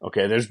 Mhm.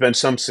 Okay, there's been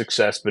some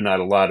success, but not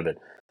a lot of it.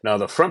 Now,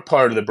 the front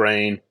part of the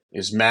brain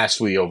is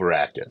massively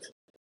overactive,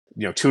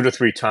 2 to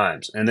 3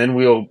 times. And then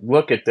we'll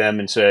look at them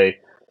and say,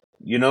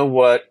 you know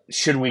what?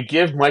 Should we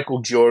give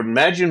Michael Jordan,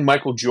 imagine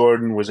Michael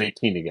Jordan was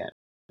 18 again.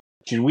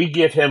 Should we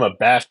give him a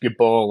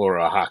basketball or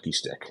a hockey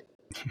stick?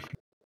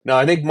 Now,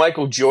 I think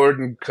Michael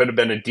Jordan could have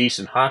been a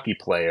decent hockey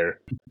player,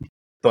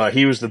 but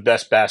he was the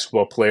best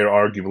basketball player,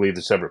 arguably,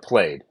 that's ever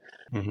played.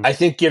 Mhm. I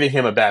think giving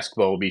him a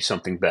basketball would be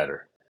something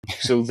better.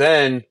 So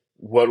then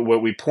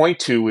what we point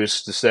to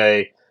is to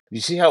say, you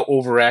see how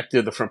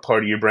overactive the front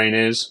part of your brain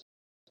is?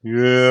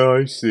 Yeah,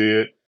 I see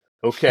it.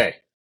 Okay,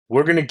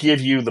 we're going to give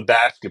you the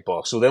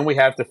basketball. So then we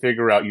have to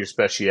figure out your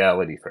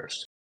speciality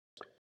first.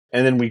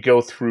 And then we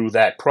go through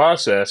that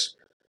process.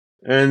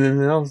 And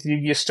then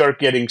you start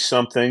getting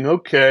something.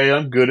 Okay,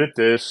 I'm good at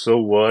this. So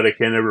what? I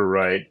can't ever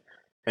write.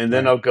 And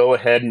then Right. I'll go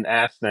ahead and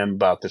ask them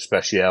about their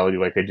speciality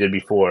like I did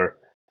before.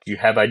 Do you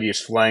have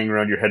ideas flying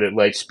around your head at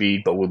light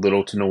speed but with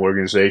little to no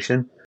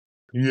organization?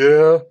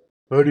 Yeah.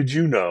 How did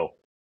you know?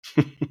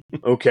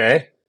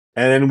 Okay.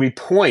 And then we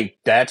point.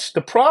 That's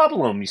the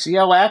problem. You see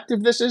how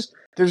active this is?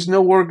 There's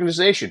no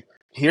organization.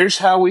 Here's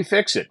how we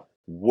fix it.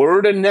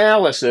 Word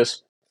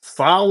analysis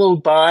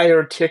followed by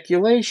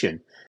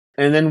articulation.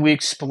 And then we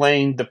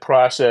explain the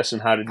process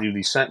and how to do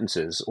these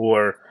sentences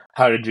or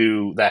how to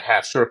do that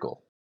half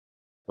circle.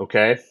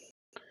 Okay?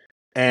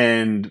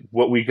 And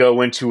what we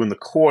go into in the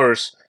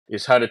course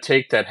is how to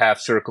take that half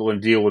circle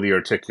and deal with the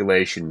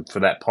articulation for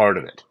that part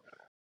of it.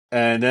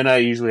 And then I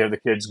usually have the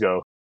kids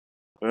go,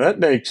 well, that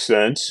makes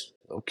sense.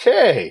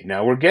 Okay,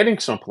 now we're getting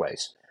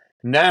someplace.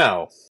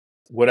 Now,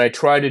 what I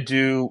try to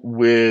do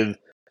with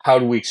how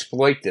do we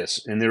exploit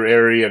this in their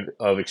area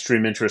of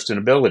extreme interest and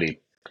ability,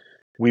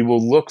 we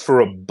will look for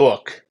a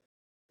book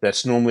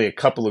that's normally a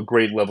couple of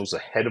grade levels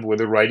ahead of where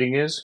the writing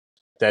is,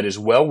 that is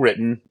well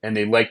written, and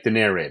they like the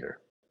narrator.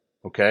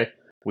 Okay?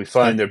 We Okay.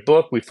 find their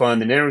book, we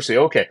find the narrator, say,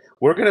 okay,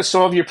 we're going to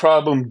solve your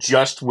problem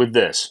just with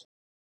this.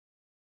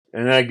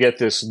 And I get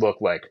this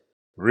look like,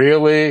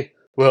 really?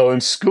 Well,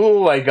 in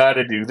school, I got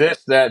to do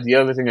this, that, the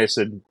other thing. I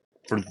said,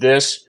 for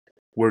this,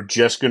 we're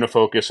just going to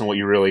focus on what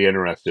you're really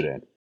interested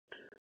in.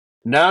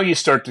 Now you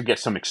start to get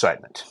some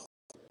excitement.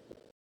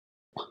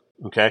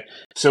 Okay?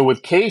 So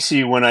with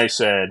Casey, when I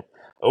said,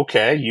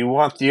 okay, you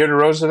want Theodore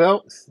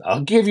Roosevelt?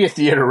 I'll give you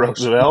Theodore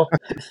Roosevelt.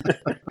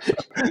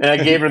 And I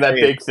gave her that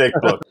Great. big, thick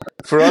book.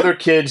 For other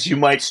kids, you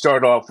might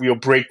start off, we'll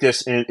break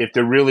this in, if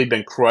they're really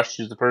been crushed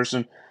as a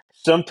person,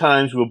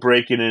 sometimes we'll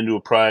break it into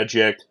a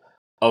project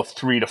of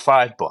 3 to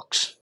 5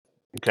 books.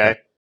 Okay? Okay.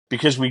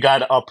 Because we got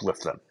to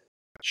uplift them.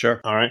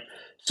 Sure. All right?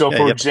 So, Yeah,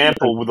 for you have to keep them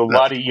example, with a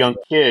lot fresh. of young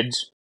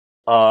kids,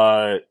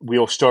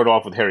 we'll start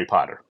off with Harry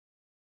Potter.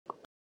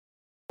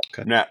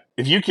 Okay. Now,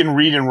 if you can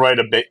read and write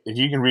if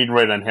you can read and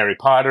write on Harry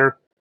Potter,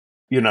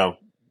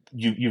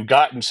 you've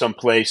gotten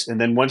someplace, and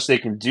then once they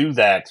can do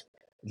that,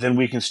 then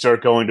we can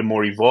start going to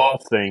more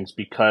evolved things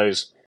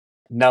because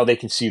now they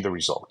can see the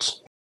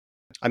results.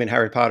 I mean,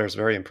 Harry Potter is a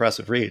very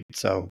impressive read,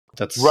 so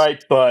that's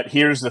Right, but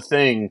here's the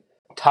thing: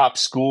 top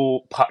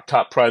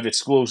private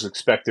schools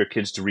expect their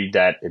kids to read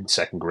that in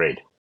second grade.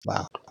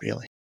 wow,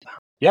 really.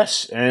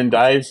 Yes, and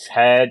I've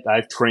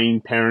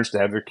trained parents to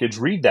have their kids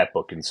read that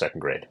book in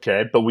second grade.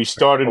 Okay, but we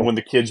started Cool. when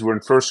the kids were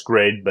in first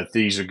grade. But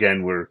these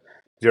again were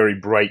very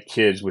bright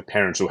kids with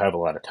parents who have a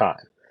lot of time.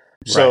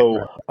 Right,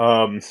 So,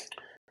 right.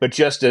 but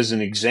just as an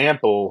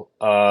example,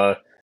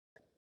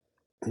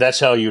 that's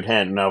how you'd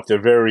handle. Now, if they're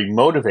very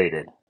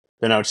motivated,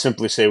 then I would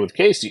simply say with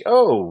Casey,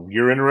 "Oh,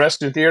 you're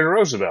interested in Theodore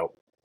Roosevelt.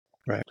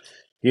 Right.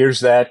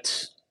 Here's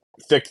that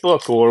thick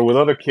book." Or with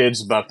other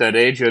kids about that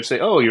age, I'd say,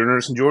 "Oh, you're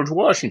interested in George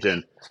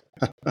Washington.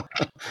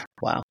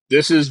 Wow.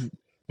 This is the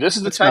That's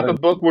not type an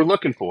of book we're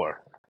looking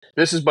for.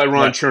 This is by Ron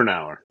right.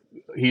 Chernow.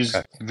 He's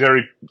Okay.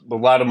 a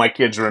lot of my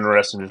kids are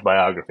interested in his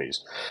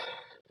biographies.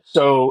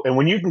 So, and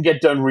when you can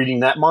get done reading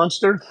that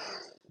monster,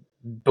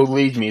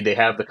 believe me, they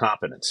have the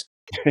competence.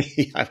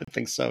 I would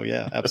think so.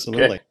 Yeah, Okay.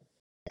 absolutely.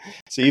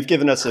 So you've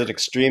given us an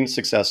extreme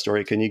success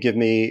story. Can you give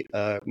me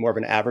more of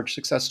an average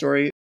success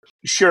story,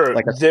 Sure.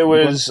 like a There good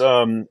one? was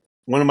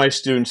one of my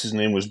students, his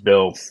name was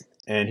Bill,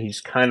 and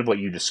he's kind of what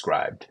you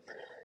described.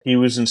 He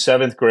was in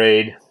seventh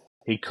grade.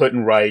 He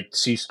couldn't write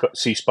C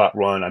spot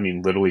run. I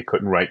mean, literally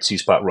couldn't write C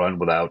spot run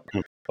without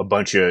Hmm. a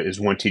bunch of, as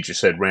one teacher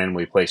said,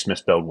 randomly placed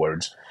misspelled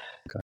words.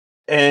 Okay.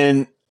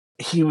 And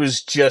he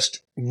was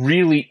just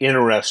really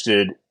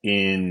interested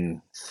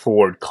in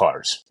Ford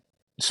cars.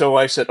 So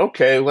I said,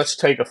 okay, let's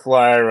take a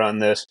flyer on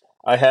this.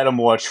 I had him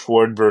watch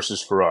Ford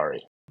versus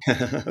Ferrari,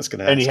 I was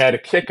going to and he ask. had a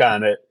kick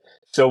on it.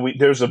 So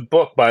there's a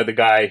book by the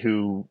guy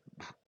who,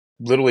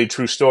 literally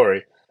true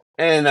story,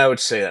 and I would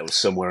say that was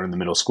somewhere in the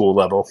middle school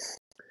level.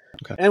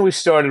 Okay. And we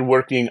started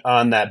working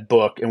on that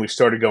book, and we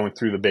started going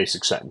through the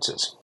basic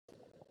sentences.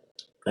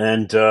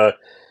 And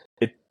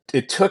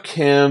it took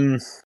him,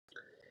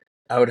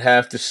 I would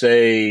have to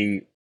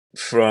say,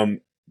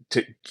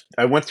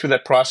 I went through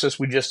that process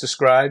we just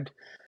described,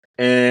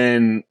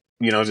 and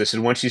as I said,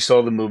 once he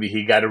saw the movie,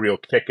 he got a real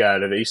kick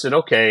out of it. He said,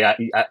 "Okay,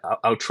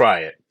 I'll try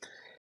it."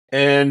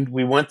 And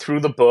we went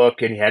through the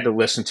book, and he had to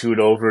listen to it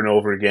over and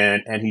over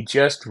again, and he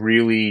just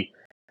really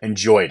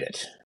enjoyed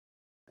it.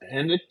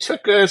 And it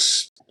took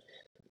us,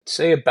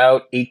 say,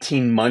 about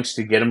 18 months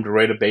to get him to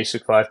write a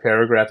basic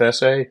 5-paragraph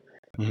essay.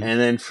 Mm-hmm. And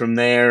then from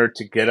there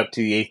to get up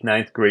to the 8th,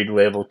 ninth grade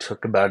level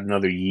took about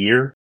another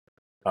year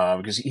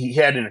because he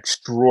had an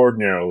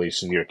extraordinarily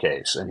severe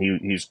case, and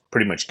he's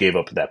pretty much gave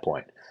up at that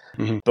point.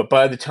 Mm-hmm. But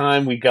by the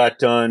time we got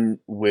done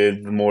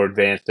with the more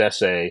advanced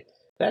essay,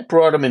 that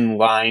brought him in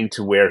line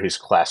to where his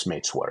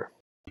classmates were.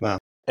 Wow.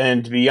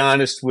 And to be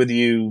honest with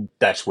you,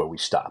 that's where we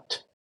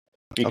stopped.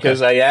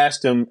 Because Okay. I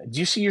asked him, do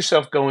you see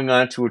yourself going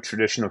on to a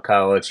traditional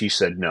college? He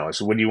said no. I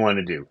said, what do you want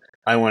to do?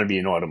 I want to be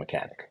an auto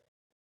mechanic.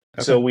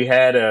 So Okay. we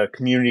had a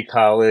community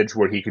college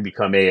where he could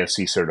become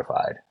AFC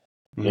certified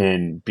Mm-hmm.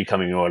 in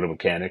becoming an auto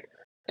mechanic.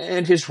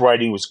 And his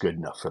writing was good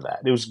enough for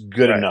that. It was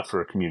good Right. enough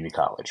for a community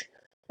college.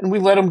 And we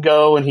let him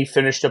go, and he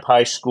finished up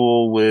high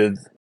school with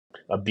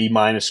a B-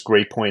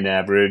 grade point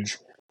average.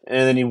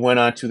 And then he went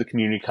on to the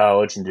community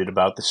college and did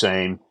about the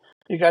same.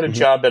 He got a Mm-hmm.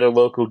 job at a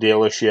local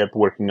dealership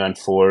working on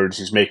Fords.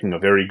 He's making a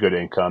very good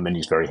income, and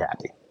he's very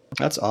happy.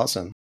 That's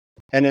awesome.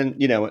 And then,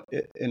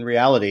 in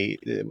reality,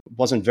 it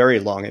wasn't very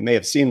long. It may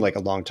have seemed like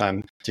a long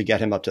time to get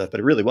him up to that, but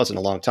it really wasn't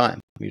a long time.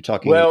 You're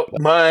talking Well,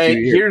 a few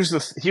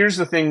years. here's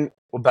the thing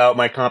about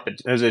my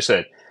as I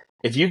said,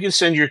 if you can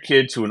send your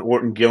kid to an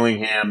Orton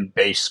Gillingham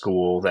based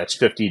school that's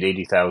 50 to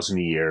 80,000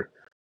 a year,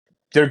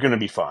 they're going to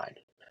be fine.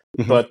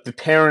 Mm-hmm. But the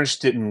parents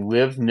didn't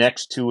live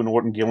next to an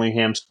Orton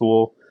Gillingham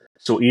school,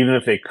 so even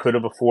if they could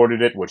have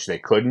afforded it, which they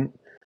couldn't,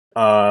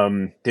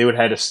 they would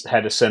had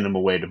to send them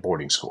away to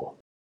boarding school.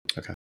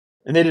 Okay.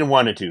 And they didn't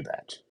want to do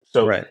that.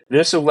 So Right.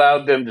 this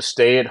allowed them to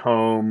stay at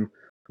home.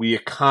 We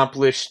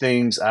accomplished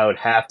things, I would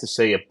have to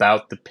say,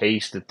 about the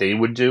pace that they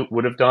would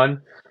have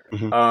done.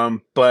 Mm-hmm.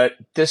 But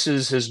this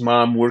is his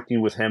mom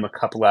working with him a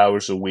couple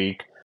hours a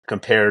week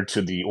compared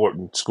to the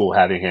Orton school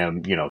having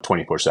him,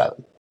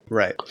 24/7.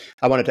 Right.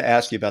 I wanted to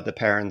ask you about the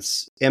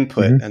parents'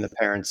 input and the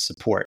parents'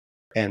 support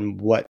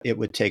and what it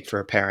would take for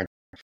a parent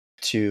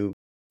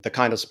the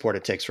kind of support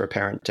it takes for a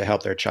parent to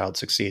help their child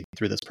succeed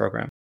through this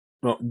program.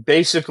 Well,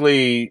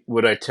 basically,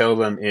 what I tell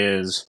them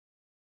is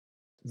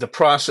the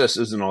process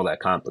isn't all that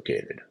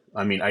complicated.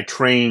 I mean, I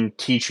train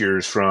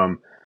teachers from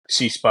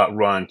C-Spot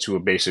Run to a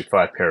basic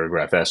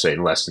 5-paragraph essay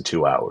in less than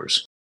 2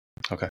 hours.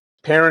 Okay.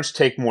 Parents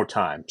take more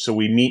time. So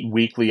we meet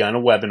weekly on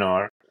a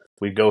webinar.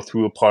 We go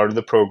through a part of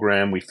the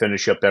program. We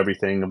finish up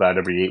everything about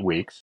every 8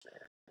 weeks.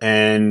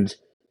 And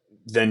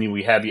then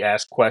we have you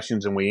ask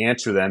questions and we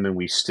answer them. And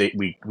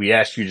we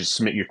ask you to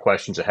submit your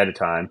questions ahead of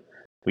time.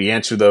 We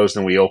answer those,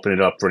 and we open it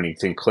up for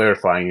anything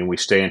clarifying, and we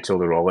stay until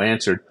they're all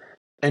answered.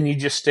 And you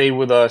just stay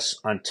with us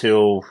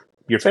until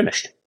you're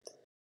finished.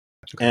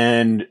 Okay.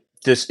 And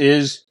this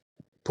is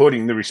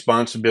putting the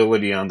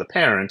responsibility on the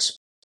parents.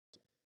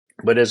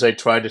 But as I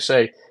tried to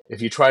say,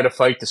 if you try to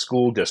fight the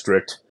school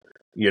district,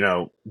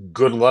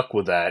 good luck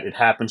with that. It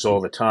happens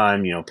all the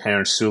time.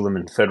 Parents sue them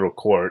in federal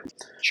court.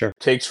 Sure. It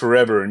takes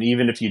forever. And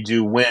even if you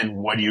do win,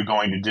 what are you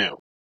going to do?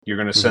 You're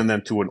going to send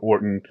them to an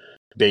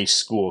Orton-based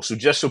school. So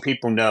just so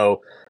people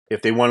know,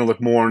 if they want to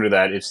look more into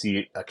that, it's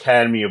the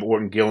Academy of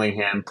Orton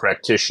Gillingham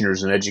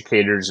Practitioners and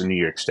Educators in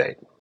New York State.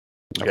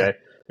 Okay?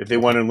 If they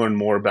want to learn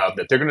more about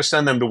that, they're going to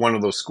send them to one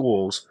of those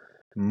schools.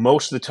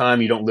 Most of the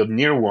time, you don't live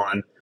near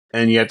one,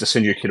 and you have to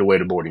send your kid away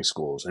to boarding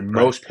schools. And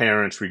most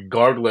parents,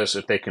 regardless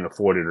if they can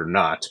afford it or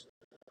not,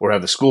 or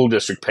have the school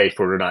district pay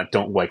for it or not,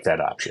 don't like that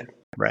option.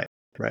 Right.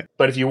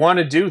 But if you want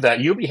to do that,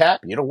 you'll be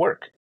happy. It'll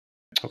work.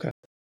 Okay.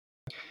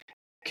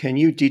 Can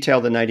you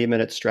detail the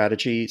 90-minute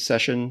strategy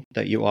session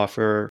that you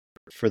offer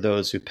for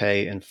those who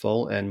pay in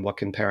full, and what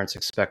can parents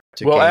expect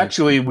to gain? Well,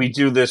 actually, we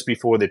do this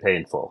before they pay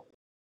in full.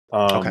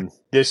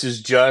 This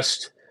is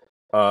just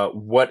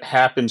what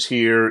happens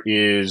here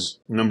is,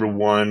 number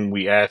one,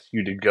 we ask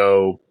you to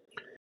go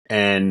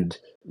and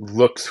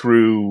look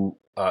through,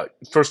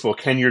 first of all,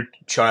 can your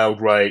child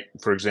write,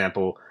 for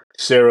example,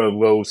 Sarah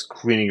loathes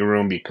cleaning a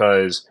room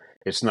because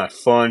it's not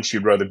fun,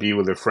 she'd rather be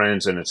with her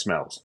friends and it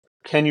smells.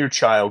 Can your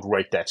child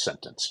write that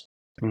sentence?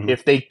 Mm-hmm.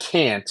 If they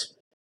can't,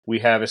 we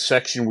have a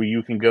section where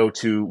you can go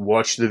to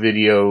watch the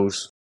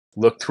videos,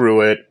 look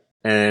through it,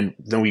 and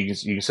then you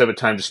can set a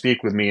time to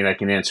speak with me and I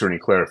can answer any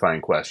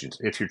clarifying questions.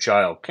 If your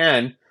child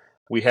can,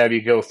 we have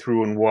you go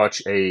through and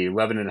watch a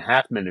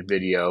 11.5-minute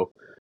video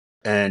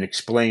and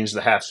explains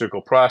the half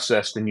circle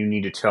process. Then you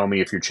need to tell me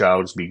if your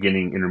child is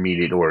beginning,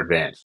 intermediate, or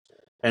advanced.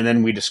 And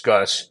then we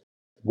discuss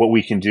what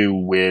we can do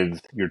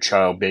with your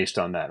child based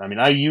on that. I mean,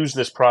 I use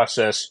this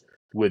process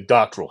with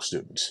doctoral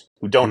students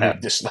who don't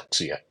have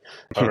dyslexia.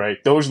 All right.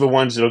 Those are the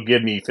ones that'll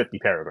give me 50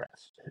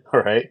 paragraphs.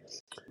 All right.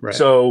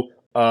 So,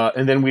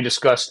 and then we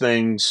discuss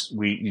things.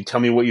 You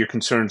tell me what your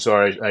concerns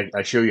are.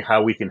 I show you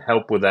how we can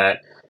help with that.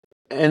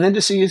 And then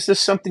to see, is this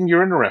something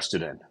you're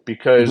interested in?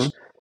 Because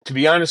to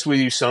be honest with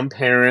you, some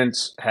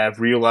parents have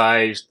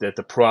realized that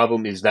the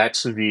problem is that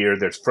severe,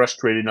 they're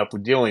frustrated enough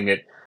with dealing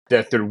it,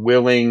 that they're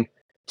willing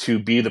to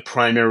be the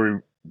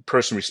primary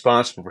person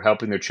responsible for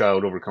helping their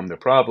child overcome their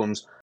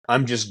problems.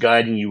 I'm just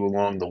guiding you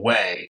along the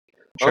way.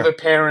 Sure. Other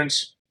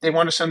parents they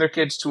want to send their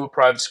kids to a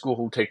private school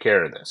who'll take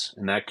care of this.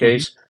 In that Hmm.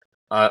 case,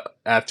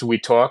 after we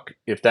talk,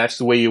 if that's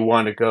the way you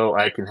want to go,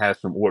 I can have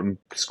some Orton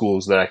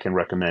schools that I can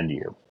recommend to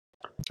you.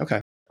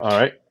 Okay. All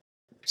right.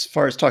 As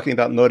far as talking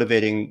about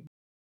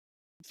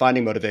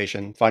finding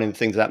motivation, finding the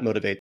things that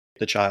motivate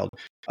the child,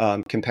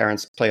 can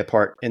parents play a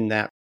part in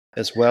that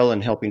as well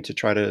and helping to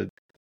try to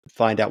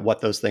find out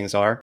what those things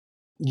are?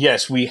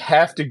 Yes, we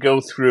have to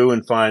go through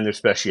and find their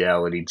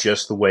speciality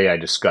just the way I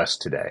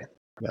discussed today.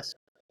 Yes.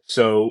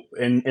 So,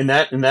 and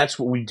that's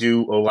what we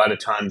do a lot of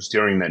times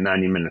during that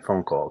 90-minute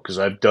phone call, because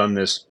I've done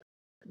this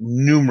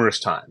numerous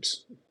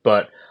times.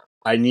 But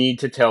I need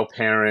to tell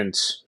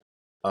parents,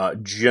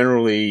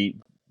 generally,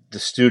 the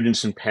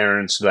students and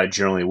parents that I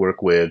generally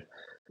work with,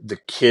 the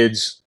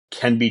kids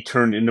can be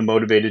turned into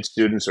motivated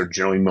students, are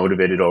generally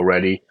motivated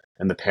already,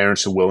 and the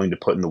parents are willing to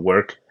put in the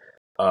work.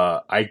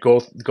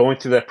 Going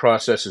through that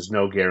process is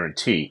no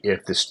guarantee.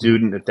 If the Mhm.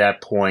 student at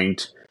that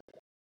point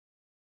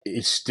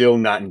is still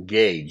not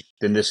engaged,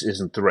 then this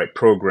isn't the right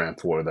program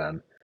for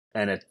them.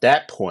 And at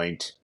that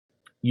point,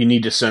 you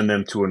need to send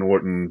them to an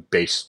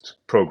Orton-based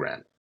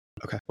program.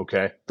 Okay.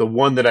 Okay. The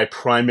one that I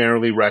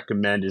primarily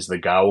recommend is the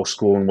Gowl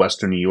School in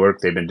Western New York.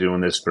 They've been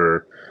doing this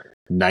for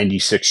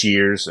 96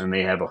 years, and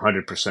they have a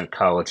 100%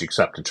 college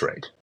acceptance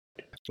rate.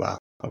 Wow.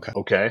 Okay.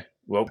 Okay.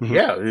 Well, Hmm.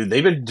 yeah,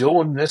 they've been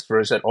doing this for,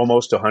 I said,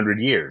 almost 100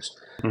 years.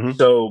 Hmm.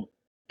 So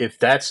if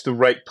that's the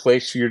right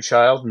place for your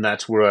child, and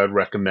that's where I'd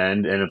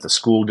recommend. And if the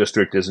school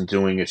district isn't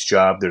doing its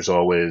job, there's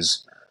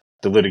always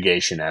the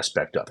litigation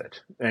aspect of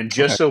it. And Okay.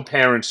 just so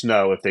parents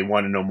know, if they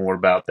want to know more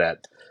about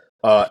that,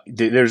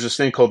 there's this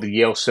thing called the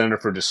Yale Center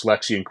for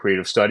Dyslexia and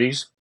Creative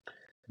Studies.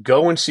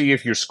 Go and see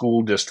if your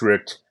school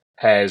district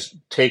has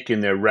taken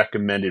their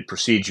recommended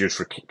procedures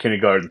for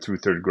kindergarten through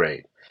third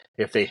grade.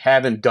 If they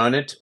haven't done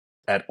it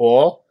at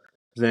all,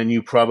 then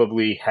you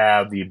probably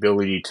have the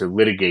ability to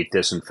litigate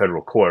this in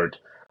federal court.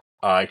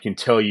 I can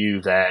tell you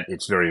that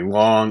it's very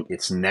long,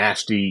 it's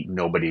nasty,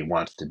 nobody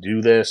wants to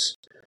do this.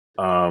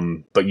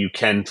 But you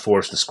can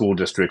force the school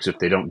districts, if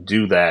they don't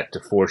do that, to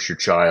force your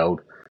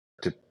child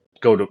to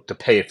to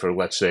pay for,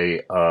 let's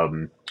say,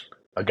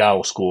 a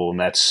Gowl school, and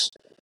that's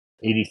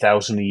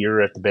 80,000 a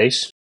year at the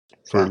base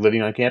for Wow.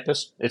 living on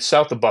campus. It's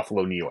south of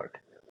Buffalo, New York.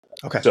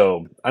 Okay.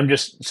 So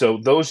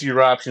those are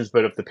your options.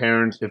 But if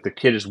the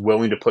kid is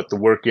willing to put the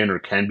work in, or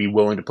can be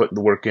willing to put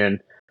the work in,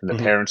 and the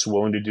Hmm. parents are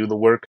willing to do the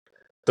work,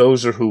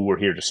 those are who we're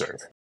here to serve.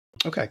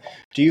 Okay.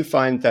 Do you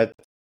find that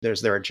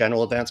there's there a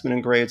general advancement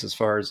in grades as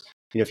far as,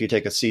 if you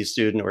take a C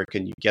student or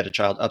can you get a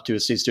child up to a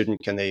C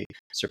student, can they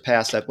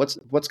surpass that?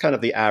 What's kind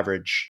of the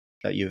average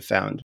that you've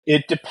found?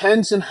 It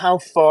depends on how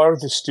far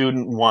the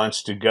student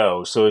wants to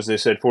go. So, as I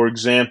said, for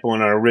example,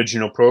 in our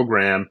original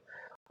program,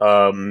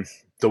 um,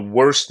 the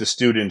worst the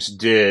students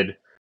did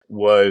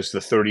was the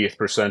 30th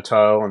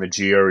percentile on the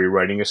GRE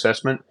writing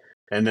assessment.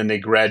 And then they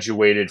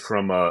graduated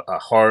from a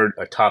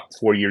top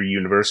 4-year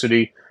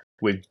university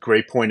with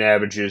grade point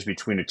averages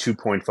between a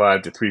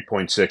 2.5 to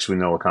 3.6 with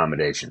no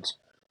accommodations.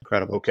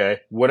 Incredible.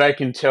 Okay. What I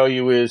can tell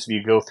you is, if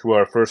you go through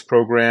our first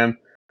program,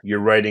 you're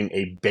writing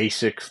a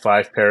basic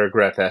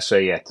 5-paragraph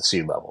essay at the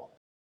C level.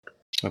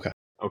 Okay.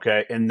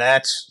 Okay. And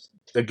that's,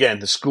 again,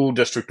 the school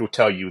district will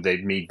tell you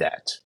they'd need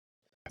that.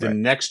 The Right.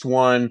 next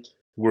one,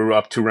 we're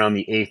up to around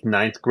the 8th,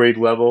 ninth grade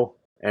level,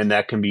 and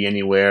that can be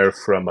anywhere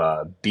from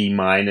a B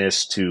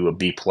minus to a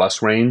B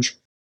plus range.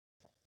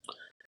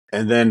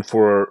 And then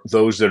for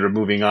those that are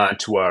moving on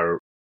to our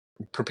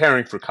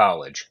preparing for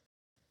college,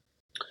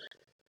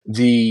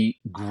 the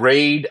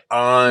grade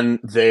on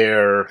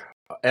their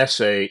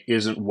essay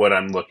isn't what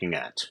I'm looking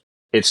at.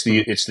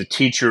 Mhm. It's the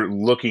teacher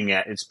looking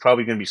at. It's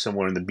probably going to be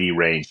somewhere in the B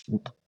range,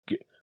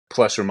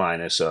 plus or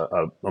minus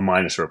a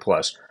minus or a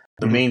plus.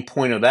 The Mhm. main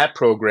point of that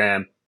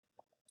program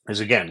is,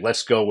 again,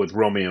 let's go with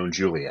Romeo and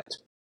Juliet.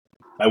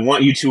 I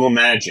want you to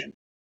imagine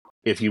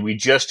if we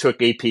just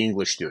took AP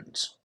English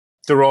students.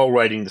 They're all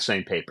writing the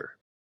same paper.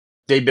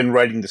 They've been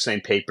writing the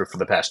same paper for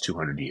the past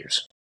 200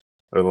 years,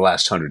 or the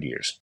last 100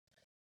 years.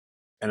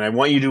 And I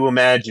want you to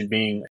imagine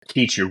being a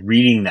teacher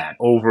reading that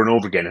over and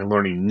over again and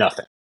learning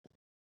nothing.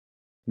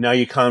 Now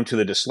you come to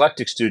the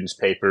dyslexic students'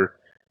 paper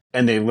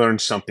and they learn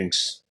something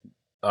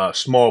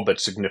small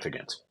but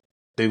significant.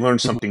 They learn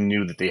Mhm. something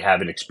new that they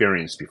haven't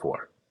experienced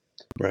before.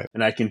 Right.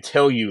 And I can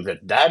tell you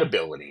that that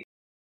ability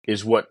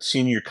is what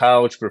senior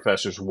college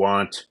professors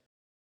want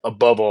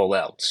above all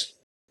else.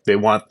 They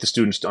want the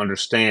students to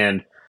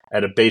understand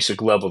at a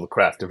basic level the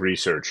craft of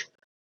research.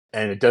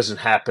 And it doesn't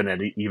happen at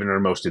even our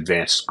most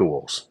advanced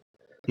schools.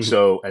 Mhm.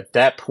 So at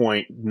that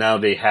point, now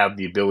they have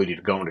the ability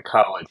to go into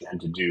college and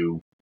to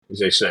do,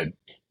 as I said,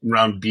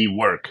 round B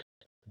work,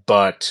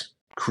 but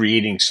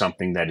creating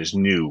something that is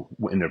new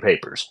in their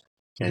papers.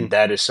 And Mhm.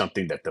 that is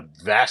something that the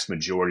vast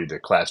majority of their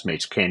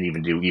classmates can't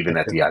even do, even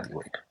at the Ivy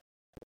League.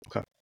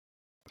 Okay.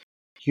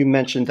 You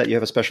mentioned that you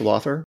have a special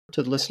offer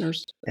to the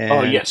listeners,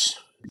 Oh, and yes.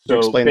 could you So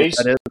explain what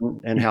that is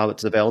and how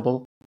it's available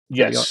for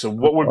yes. So for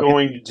what we're the audience?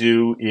 going to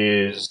do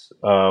is,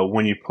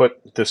 when you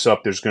put this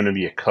up, there's going to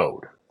be a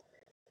code,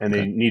 and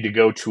Okay. they need to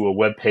go to a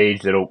web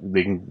page that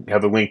they can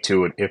have a link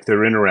to it if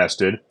they're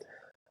interested.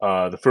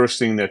 The first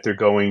thing that they're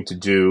going to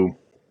do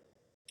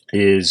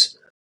is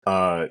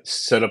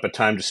set up a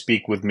time to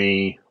speak with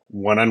me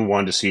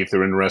one-on-one to see if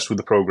they're interested with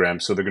the program.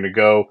 So they're going to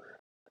go,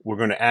 we're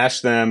going to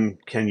ask them,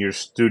 can your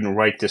student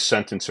write this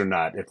sentence or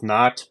not? If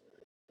not,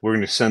 we're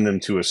going to send them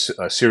to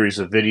a series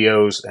of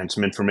videos and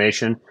some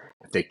information.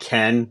 If they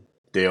can,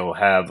 they'll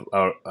have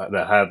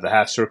the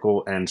half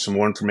circle and some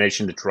more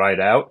information to try it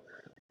out.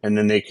 And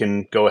then they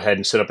can go ahead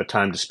and set up a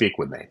time to speak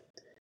with me.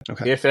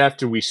 Okay. If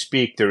after we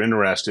speak, they're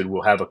interested,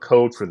 we'll have a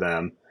code for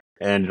them,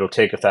 and it'll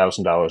take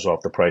 $1,000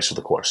 off the price of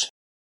the course.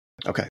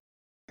 Okay.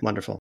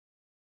 Wonderful.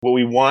 What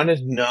we want to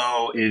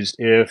know is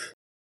if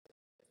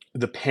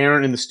the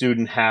parent and the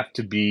student have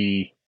to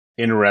be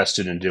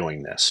interested in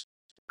doing this.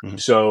 Mm-hmm.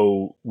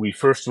 So we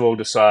first of all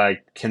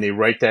decide, can they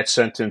write that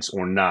sentence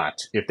or not?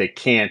 If they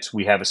can't,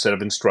 we have a set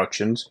of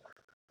instructions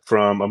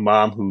from a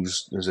mom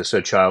whose, as I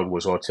said, child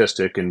was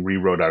autistic and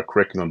rewrote our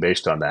curriculum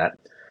based on that.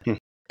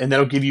 And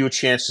that'll give you a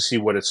chance to see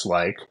what it's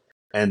like.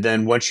 And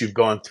then once you've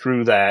gone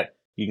through that,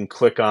 you can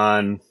click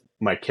on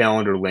my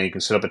calendar link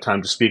and set up a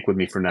time to speak with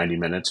me for 90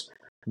 minutes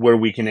where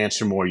we can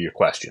answer more of your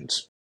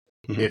questions.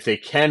 Mm-hmm. If they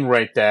can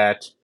write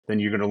that, then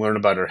you're going to learn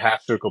about our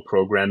half circle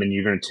program, and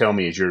you're going to tell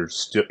me is your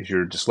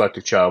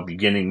dyslexic child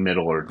beginning,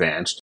 middle, or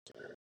advanced.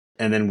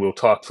 And then we'll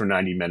talk for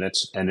 90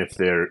 minutes. And if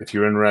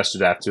you're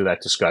interested after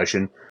that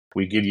discussion,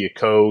 we give you a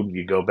code,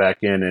 you go back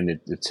in, and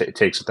it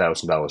takes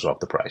 $1,000 off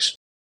the price.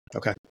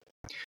 Okay.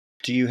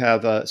 Do you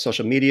have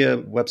social media,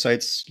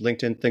 websites,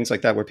 LinkedIn, things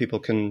like that where people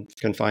can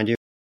find you?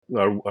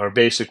 Our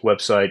basic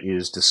website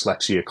is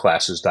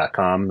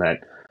dyslexiaclasses.com. That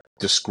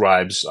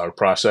describes our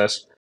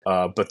process.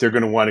 But they're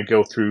going to want to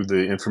go through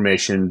the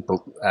information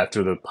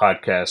after the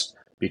podcast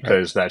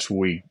because that's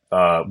where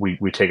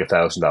we take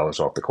 $1,000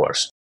 off the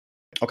course.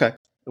 Okay.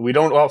 We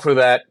don't offer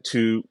that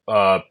to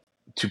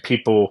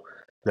people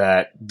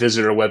that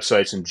visit our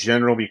websites in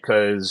general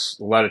because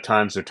a lot of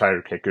times they're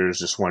tire kickers,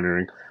 just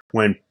wondering.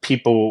 When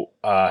people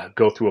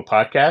go through a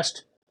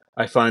podcast,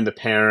 I find the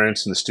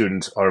parents and the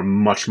students are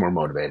much more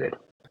motivated.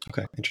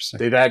 Okay, interesting.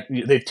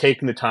 They've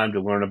taken the time to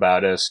learn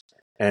about us,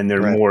 and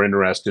they're more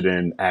interested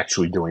in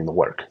actually doing the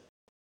work.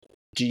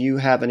 Do you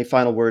have any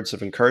final words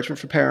of encouragement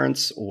for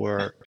parents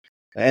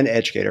and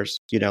educators,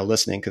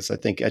 listening? Because I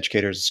think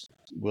educators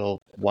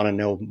will want to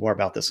know more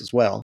about this as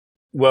well.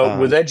 Well,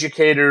 with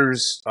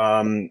educators,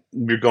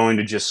 you're going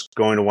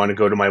to want to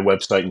go to my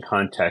website and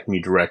contact me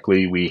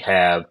directly. We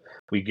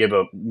give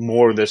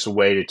more of this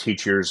away to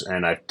teachers,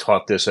 and I've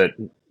taught this at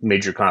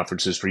major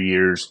conferences for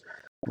years.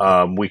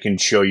 We can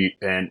show you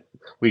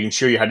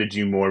how to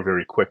do more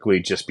very quickly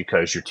just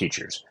because you're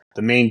teachers.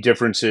 The main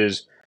difference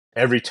is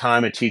every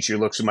time a teacher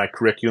looks at my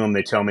curriculum,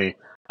 they tell me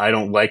I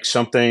don't like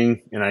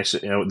something, and I say,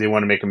 they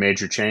want to make a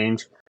major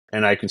change,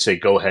 and I can say,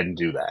 go ahead and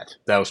do that.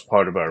 That was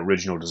part of our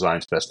original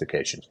design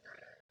specifications.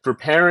 For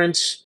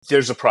parents,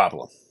 there's a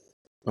problem.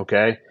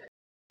 Okay.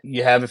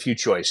 You have a few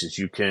choices.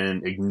 You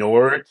can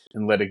ignore it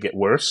and let it get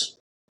worse.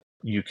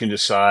 You can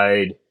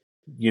decide,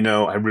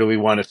 I really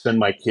want to send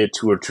my kid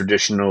to a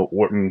traditional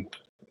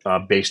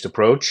Orton-based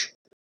approach,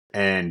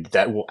 and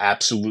that will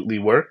absolutely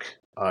work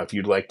if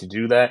you'd like to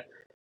do that.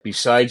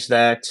 Besides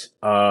that,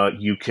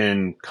 you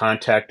can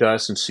contact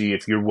us and see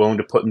if you're willing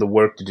to put in the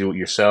work to do it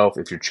yourself,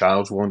 if your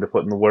child's willing to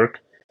put in the work.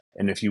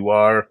 And if you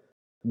are,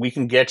 we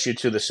can get you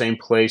to the same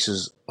place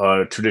as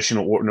a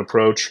traditional Orton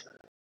approach,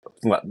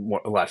 a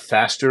lot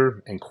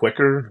faster and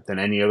quicker than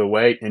any other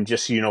way. And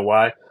just so you know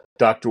why,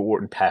 Dr.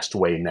 Orton passed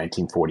away in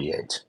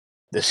 1948.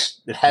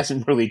 It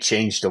hasn't really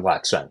changed a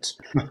lot since.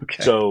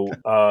 Okay. So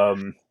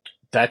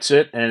that's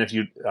it. And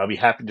I'll be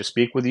happy to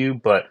speak with you,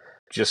 but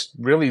just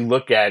really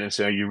look at it and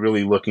say, are you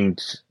really looking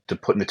to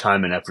put in the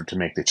time and effort to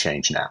make the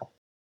change now?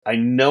 I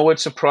know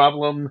it's a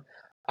problem.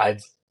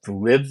 I've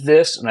lived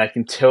this, and I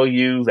can tell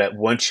you that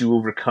once you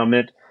overcome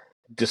it,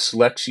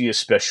 dyslexia,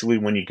 especially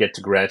when you get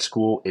to grad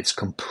school, it's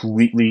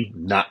completely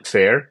not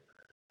fair.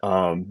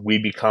 We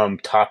become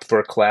top for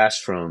a class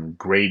from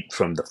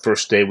the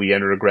first day we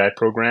enter a grad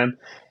program.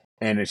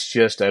 And it's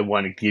just, I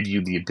want to give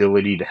you the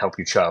ability to help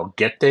your child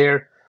get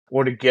there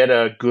or to get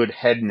a good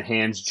head and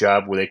hands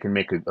job where they can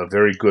make a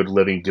very good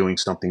living doing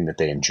something that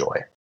they enjoy.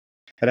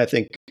 And I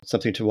think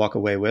something to walk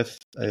away with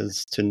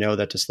is to know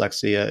that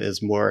dyslexia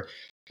is more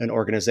an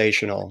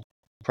organizational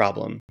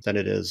problem than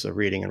it is a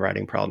reading and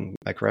writing problem. Am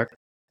I correct?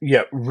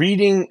 Yeah,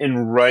 reading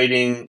and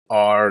writing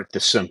are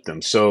the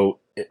symptoms. So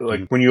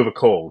when you have a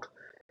cold,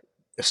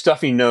 a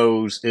stuffy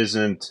nose is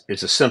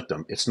a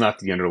symptom. It's not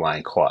the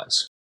underlying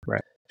cause.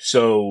 Right.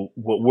 So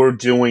what we're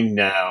doing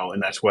now,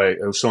 and that's why it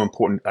was so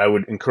important, I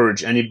would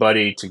encourage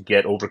anybody to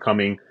get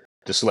Overcoming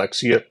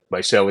Dyslexia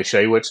by Sally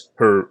Shaywitz.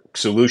 Her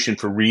solution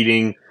for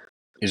reading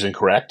is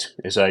incorrect,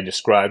 as I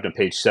described on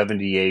page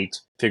 78,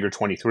 figure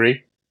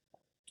 23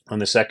 on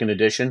the second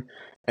edition.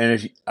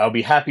 And I'll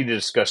be happy to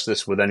discuss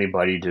this with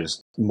anybody.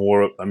 Just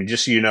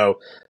so you know,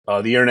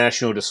 the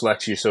International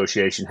Dyslexia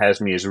Association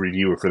has me as a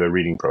reviewer for their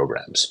reading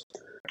programs.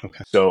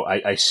 Okay. So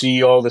I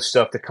see all the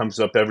stuff that comes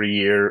up every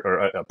year, or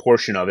a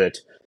portion of it.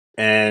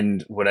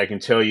 And what I can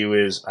tell you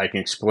is I can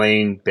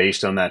explain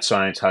based on that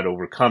science how to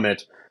overcome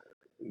it.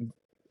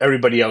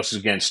 everybody else is,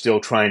 again, still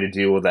trying to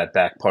deal with that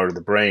back part of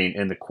the brain.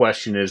 And the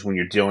question is, when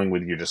you're dealing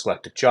with your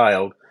dyslexic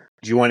child,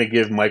 do you want to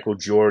give Michael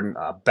Jordan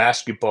a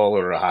basketball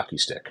or a hockey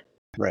stick?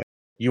 Right.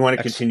 You want to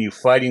Excellent. continue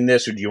fighting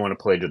this, or do you want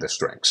to play to their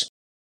strengths?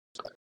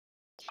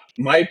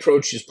 My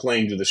approach is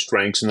playing to the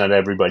strengths, and not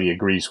everybody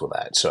agrees with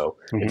that. So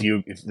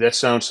if that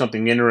sounds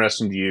something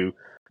interesting to you,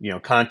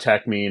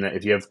 contact me. And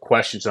if you have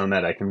questions on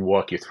that, I can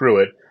walk you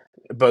through it.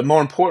 But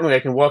more importantly,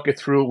 I can walk you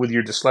through it with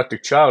your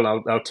dyslexic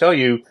child. I'll tell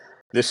you,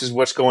 this is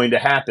what's going to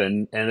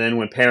happen. And then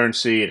when parents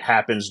see it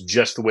happens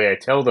just the way I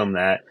tell them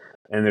that,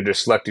 and their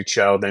dyslexic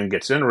child then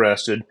gets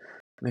interested,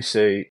 they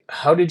say,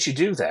 how did you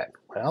do that?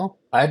 Well,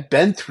 I've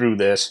been through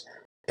this,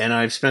 and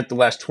I've spent the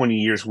last 20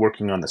 years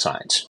working on the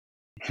science.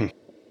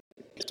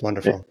 It's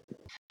wonderful.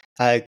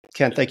 I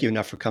can't thank you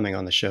enough for coming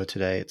on the show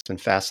today. It's been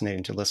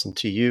fascinating to listen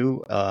to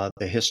you,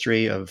 the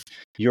history of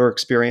your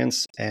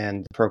experience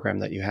and the program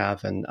that you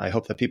have. And I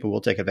hope that people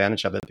will take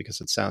advantage of it because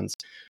it sounds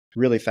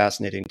really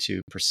fascinating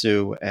to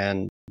pursue.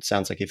 And it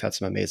sounds like you've had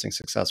some amazing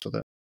success with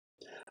it.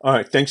 All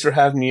right. Thanks for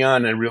having me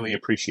on. I really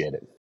appreciate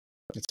it.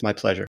 It's my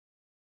pleasure.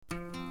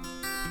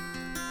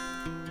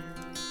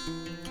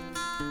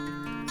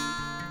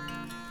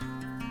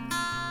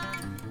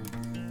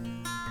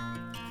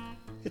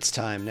 It's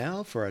time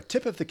now for a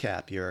tip of the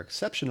cap, your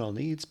exceptional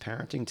needs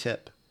parenting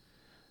tip.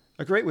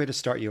 A great way to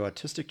start your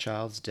autistic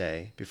child's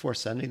day before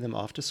sending them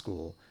off to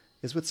school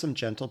is with some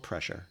gentle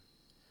pressure.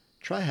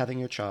 Try having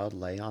your child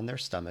lay on their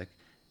stomach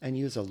and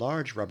use a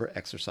large rubber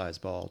exercise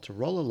ball to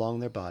roll along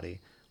their body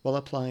while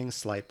applying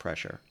slight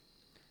pressure.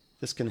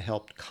 This can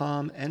help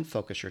calm and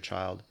focus your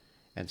child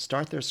and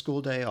start their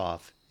school day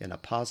off in a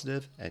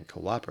positive and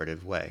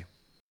cooperative way.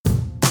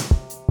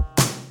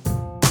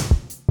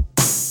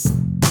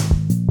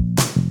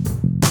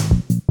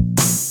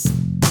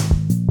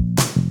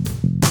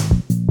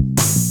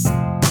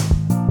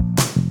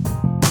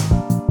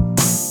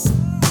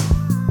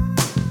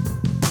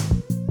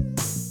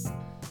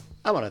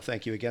 I want to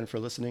thank you again for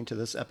listening to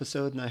this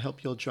episode, and I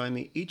hope you'll join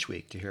me each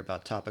week to hear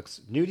about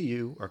topics new to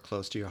you or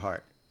close to your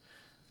heart.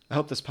 I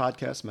hope this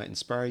podcast might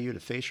inspire you to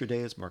face your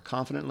days more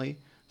confidently,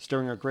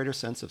 stirring a greater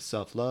sense of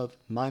self-love,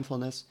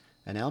 mindfulness,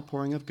 and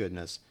outpouring of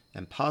goodness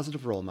and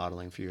positive role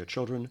modeling for your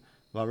children,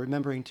 while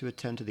remembering to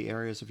attend to the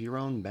areas of your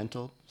own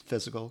mental,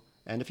 physical,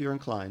 and if you're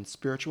inclined,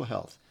 spiritual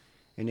health,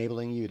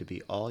 enabling you to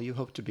be all you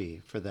hope to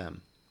be for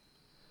them.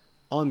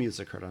 All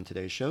music heard on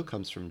today's show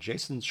comes from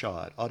Jason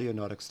Shaw at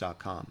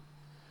audionautics.com.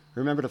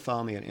 Remember to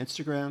follow me on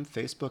Instagram,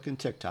 Facebook, and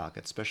TikTok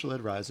at Special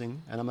Ed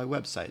Rising and on my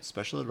website,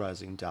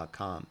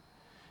 specialedrising.com.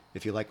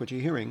 If you like what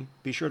you're hearing,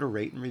 be sure to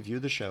rate and review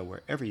the show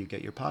wherever you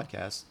get your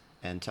podcasts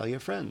and tell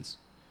your friends.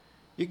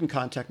 You can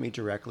contact me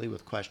directly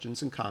with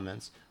questions and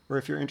comments, or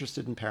if you're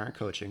interested in parent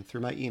coaching,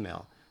 through my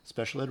email,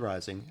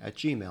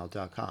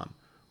 specialedrising@gmail.com,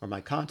 or my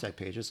contact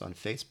pages on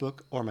Facebook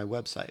or my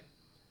website.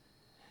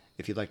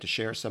 If you'd like to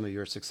share some of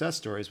your success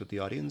stories with the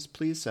audience,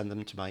 please send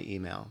them to my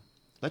email.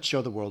 Let's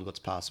show the world what's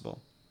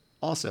possible.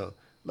 Also,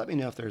 let me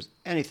know if there's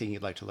anything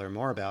you'd like to learn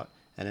more about,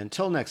 and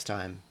until next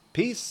time,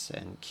 peace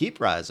and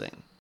keep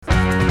rising.